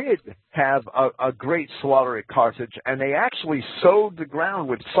 they did have a great slaughter at Carthage, and they actually sowed the ground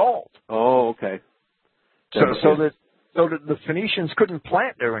with salt. Oh, okay. So that the Phoenicians couldn't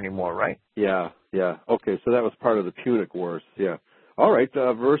plant there anymore, right? Yeah. Okay, so that was part of the Punic Wars. Yeah. All right.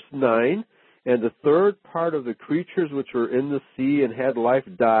 Verse 9, and the third part of the creatures which were in the sea and had life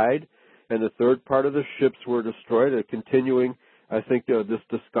died, and the third part of the ships were destroyed. Continuing, I think, this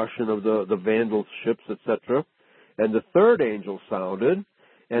discussion of the Vandals' ships, etc. And the third angel sounded,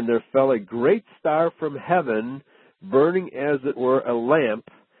 and there fell a great star from heaven, burning as it were a lamp,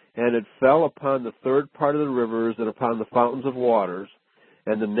 and it fell upon the third part of the rivers and upon the fountains of waters.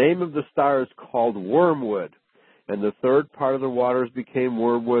 And the name of the star is called Wormwood. And the third part of the waters became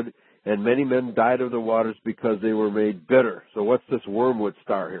wormwood, and many men died of the waters because they were made bitter. So what's this wormwood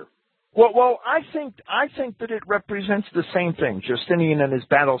star here? Well, I think that it represents the same thing, Justinian and his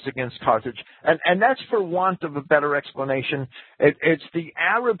battles against Carthage, and that's for want of a better explanation. It's the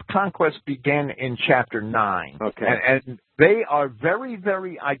Arab conquest began in chapter 9, okay, and they are very,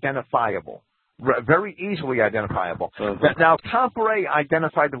 very identifiable, very easily identifiable. Now, Comparet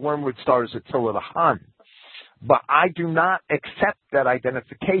identified the wormwood star as Attila the Hun, but I do not accept that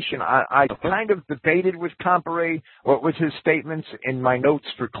identification. I kind of debated with Comparet what was his statements in my notes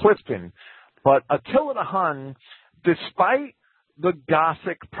for Clifton. But Attila the Hun, despite the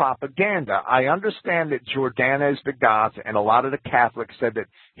Gothic propaganda, I understand that Jordanes the Goth and a lot of the Catholics said that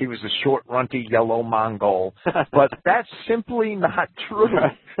he was a short, runty, yellow Mongol. But that's simply not true.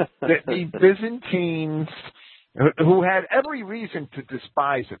 That the Byzantines, who had every reason to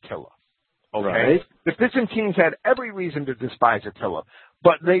despise Attila, okay. Right. The Byzantines had every reason to despise Attila,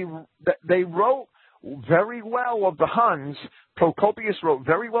 but they wrote very well of the Huns. Procopius wrote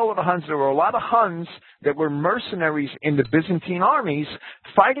very well of the Huns. There were a lot of Huns that were mercenaries in the Byzantine armies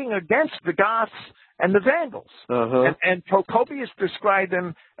fighting against the Goths and the Vandals. And Procopius described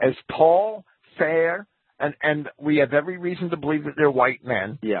them as tall, fair, and we have every reason to believe that they're white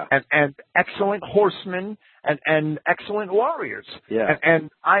men. Yeah. And excellent horsemen and excellent warriors. Yeah. And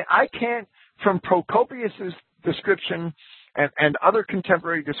I can't, from Procopius's description and other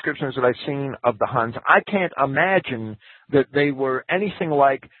contemporary descriptions that I've seen of the Huns, I can't imagine that they were anything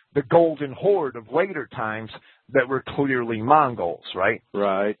like the Golden Horde of later times that were clearly Mongols, right?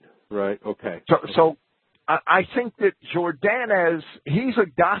 Right. Okay. So I think that Jordanes, he's a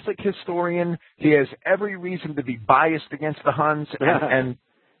Gothic historian. He has every reason to be biased against the Huns,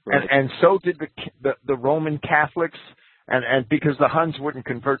 and so did the Roman Catholics and because the Huns wouldn't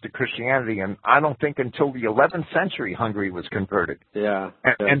convert to Christianity, and I don't think until the 11th century Hungary was converted. Yeah.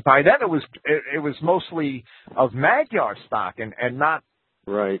 And by then it was mostly of Magyar stock and not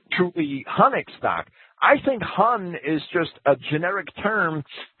right. truly Hunnic stock. I think Hun is just a generic term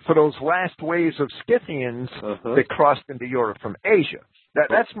for those last waves of Scythians that crossed into Europe from Asia.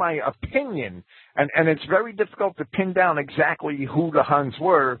 That's my opinion, and it's very difficult to pin down exactly who the Huns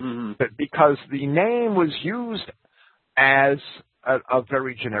were, because the name was used as a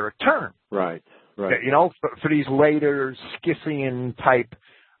very generic term. Right. You know, for these later Scythian type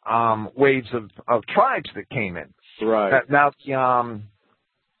waves of tribes that came in. Right. Now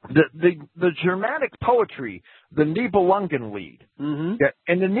the Germanic poetry, the Nibelungenlied. In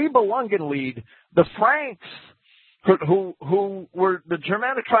the Nibelungenlied, the Franks, who were the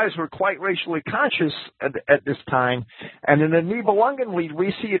Germanic tribes, were quite racially conscious at this time, and in the Nibelungenlied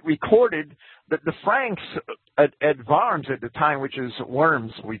we see it recorded that the Franks at Worms at the time, which is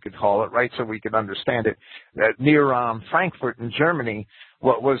Worms we could call it, right, so we could understand it, near Frankfurt in Germany,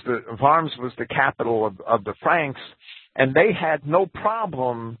 Worms was the capital of the Franks, and they had no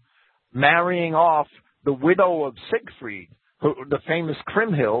problem marrying off the widow of Siegfried, the famous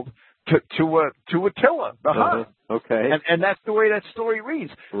Kriemhild, to Attila, the Hun. Okay. And that's the way that story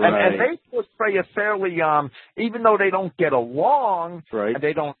reads. Right. And they portray a fairly, even though they don't get along, right. and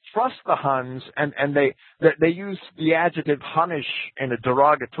they don't trust the Huns, and they use the adjective Hunnish in a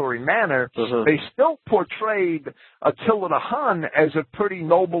derogatory manner, they still portrayed Attila the Hun as a pretty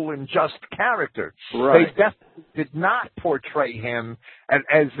noble and just character. Right. They definitely did not portray him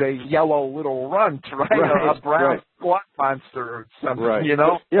as a yellow little runt, right? A brown squat monster or something, right. you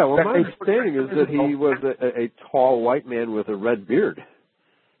know? Yeah, well, my understanding is that he was a tall white man with a red beard.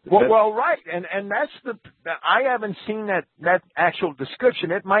 Well, right, and that's I haven't seen that actual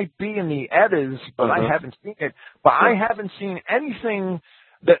description. It might be in the Eddas, but I haven't seen it. But I haven't seen anything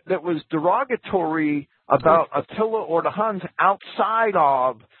that was derogatory about Attila or the Huns outside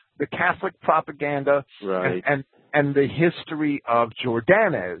of the Catholic propaganda and the history of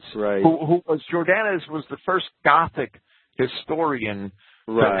Jordanes, who was Jordanes was the first Gothic historian.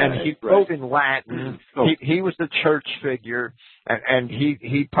 Right, and he wrote in Latin. He was a church figure, and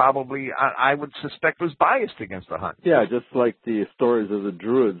he probably, I would suspect, was biased against the Huns. Yeah, just like the stories of the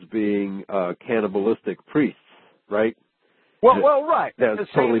Druids being cannibalistic priests, right? Well, right. That's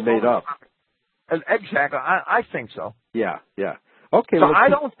totally made up. Exactly. I think so. Yeah. Okay. So I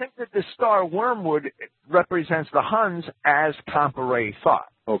don't think that the star wormwood represents the Huns as Comparet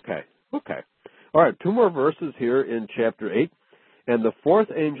thought. Okay. All right, 2 more verses here in chapter 8. And the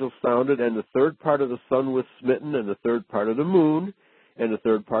 4th angel sounded, and the 3rd part of the sun was smitten, and the 3rd part of the moon, and the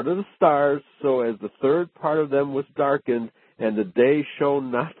 3rd part of the stars, so as the 3rd part of them was darkened, and the day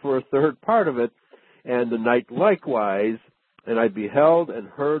shone not for a 3rd part of it, and the night likewise. And I beheld and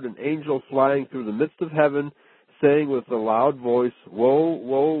heard an angel flying through the midst of heaven, saying with a loud voice, Woe,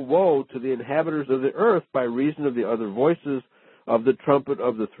 woe, woe to the inhabitants of the earth, by reason of the other voices of the trumpet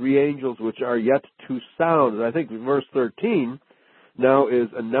of the 3 angels which are yet to sound. And I think verse 13 now is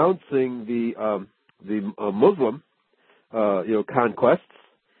announcing the Muslim, conquests.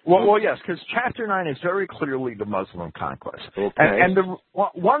 Well, yes, because chapter 9 is very clearly the Muslim conquest. Okay. And the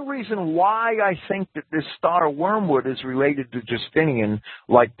one reason why I think that this star wormwood is related to Justinian,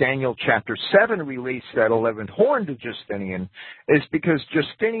 like Daniel chapter 7 released that 11th horn to Justinian, is because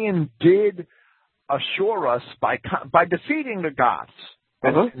Justinian did assure us by defeating the Goths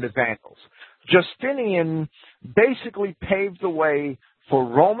and the Vandals. Justinian basically paved the way for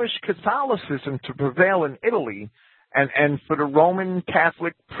Romish Catholicism to prevail in Italy and for the Roman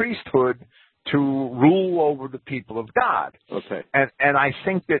Catholic priesthood to rule over the people of God. Okay. And I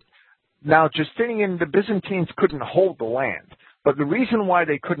think that now Justinian, the Byzantines couldn't hold the land. But the reason why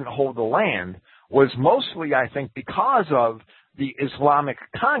they couldn't hold the land was mostly, I think, because of the Islamic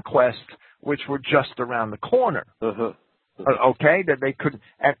conquests, which were just around the corner. Okay, that they could,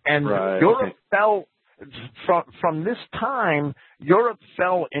 and Europe fell from this time. Europe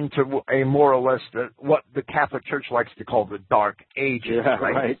fell into a more or less what the Catholic Church likes to call the Dark Ages.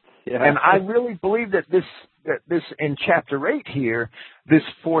 Right. Yeah. And I really believe that this in chapter 8 here, this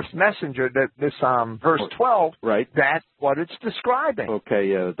 4th messenger, that this verse 12, that's what it's describing. Okay,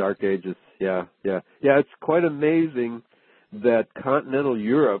 yeah, the Dark Ages. Yeah. It's quite amazing that continental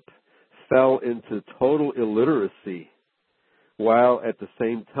Europe fell into total illiteracy, while at the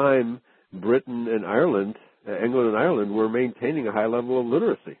same time Britain and Ireland, England and Ireland, were maintaining a high level of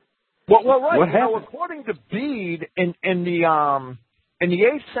literacy. Well, right. What happened? According to Bede, in the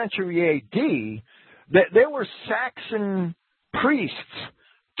 8th century A.D., there were Saxon priests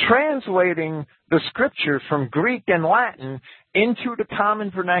translating the scripture from Greek and Latin into the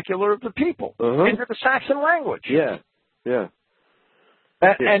common vernacular of the people, into the Saxon language. Yeah, yeah.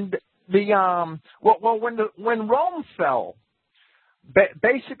 And the when Rome fell,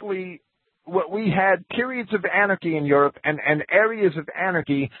 basically we had periods of anarchy in Europe and areas of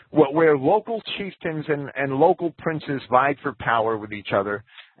anarchy where local chieftains and local princes vied for power with each other,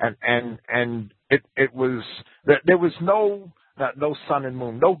 and it was there was no sun and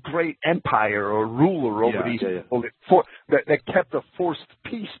moon, no great empire or ruler over these people that kept a forced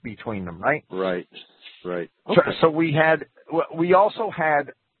peace between them, right? Right. Okay. So we also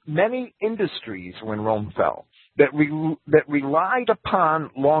had many industries when Rome fell that relied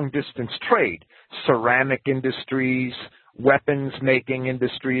upon long-distance trade, ceramic industries, weapons-making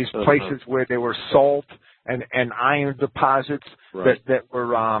industries, places where there were salt and iron deposits that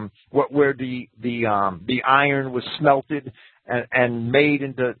were where the iron was smelted and made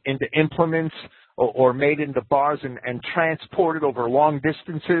into implements or made into bars and transported over long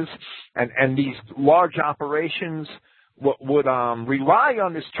distances, and these large operations would rely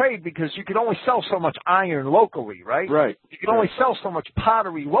on this trade because you could only sell so much iron locally, right? Right. You could only sell so much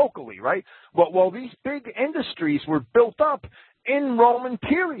pottery locally, right? Well, these big industries were built up in the Roman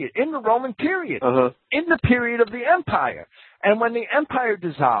period, in the period of the empire. And when the empire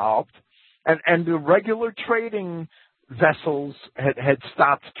dissolved and the regular trading vessels had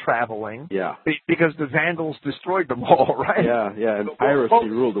stopped traveling because the Vandals destroyed them all, right? Yeah, and piracy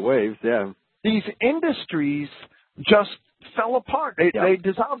ruled the waves, These industries just fell apart. They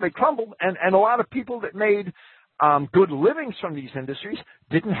dissolved, they crumbled, and a lot of people that made good livings from these industries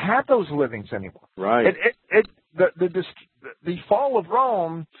didn't have those livings anymore. Right. The fall of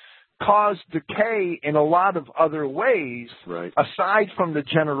Rome caused decay in a lot of other ways, aside from the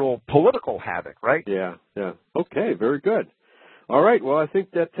general political havoc, right? Yeah. Okay, very good. All right, well, I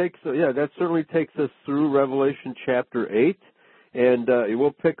think that certainly takes us through Revelation chapter 8, and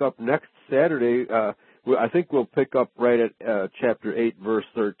we'll pick up next Saturday. I think we'll pick up right at chapter 8, verse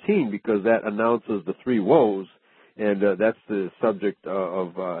 13, because that announces the three woes, and that's the subject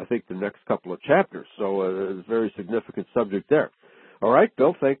of, I think, the next couple of chapters. So it's a very significant subject there. All right,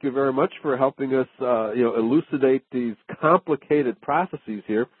 Bill, thank you very much for helping us, elucidate these complicated processes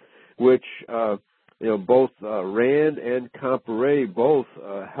here, which, both Rand and Comparet both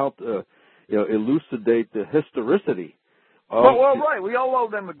helped, elucidate the historicity. Right. We all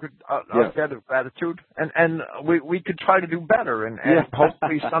owe them a debt of gratitude, and we could try to do better, and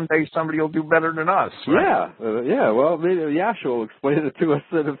hopefully someday somebody will do better than us. Right? Well, maybe Yasha will explain it to us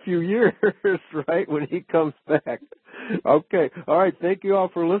in a few years, right, when he comes back. Okay. All right. Thank you all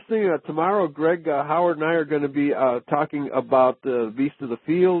for listening. Tomorrow, Greg, Howard, and I are going to be talking about the beast of the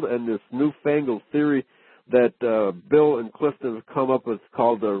field and this newfangled theory that Bill and Clifton have come up with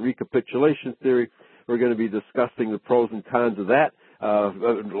called the recapitulation theory. We're going to be discussing the pros and cons of that.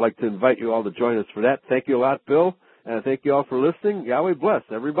 I'd like to invite you all to join us for that. Thank you a lot, Bill, and thank you all for listening. Yahweh bless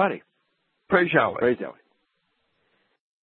everybody. Praise Yahweh. Praise Yahweh.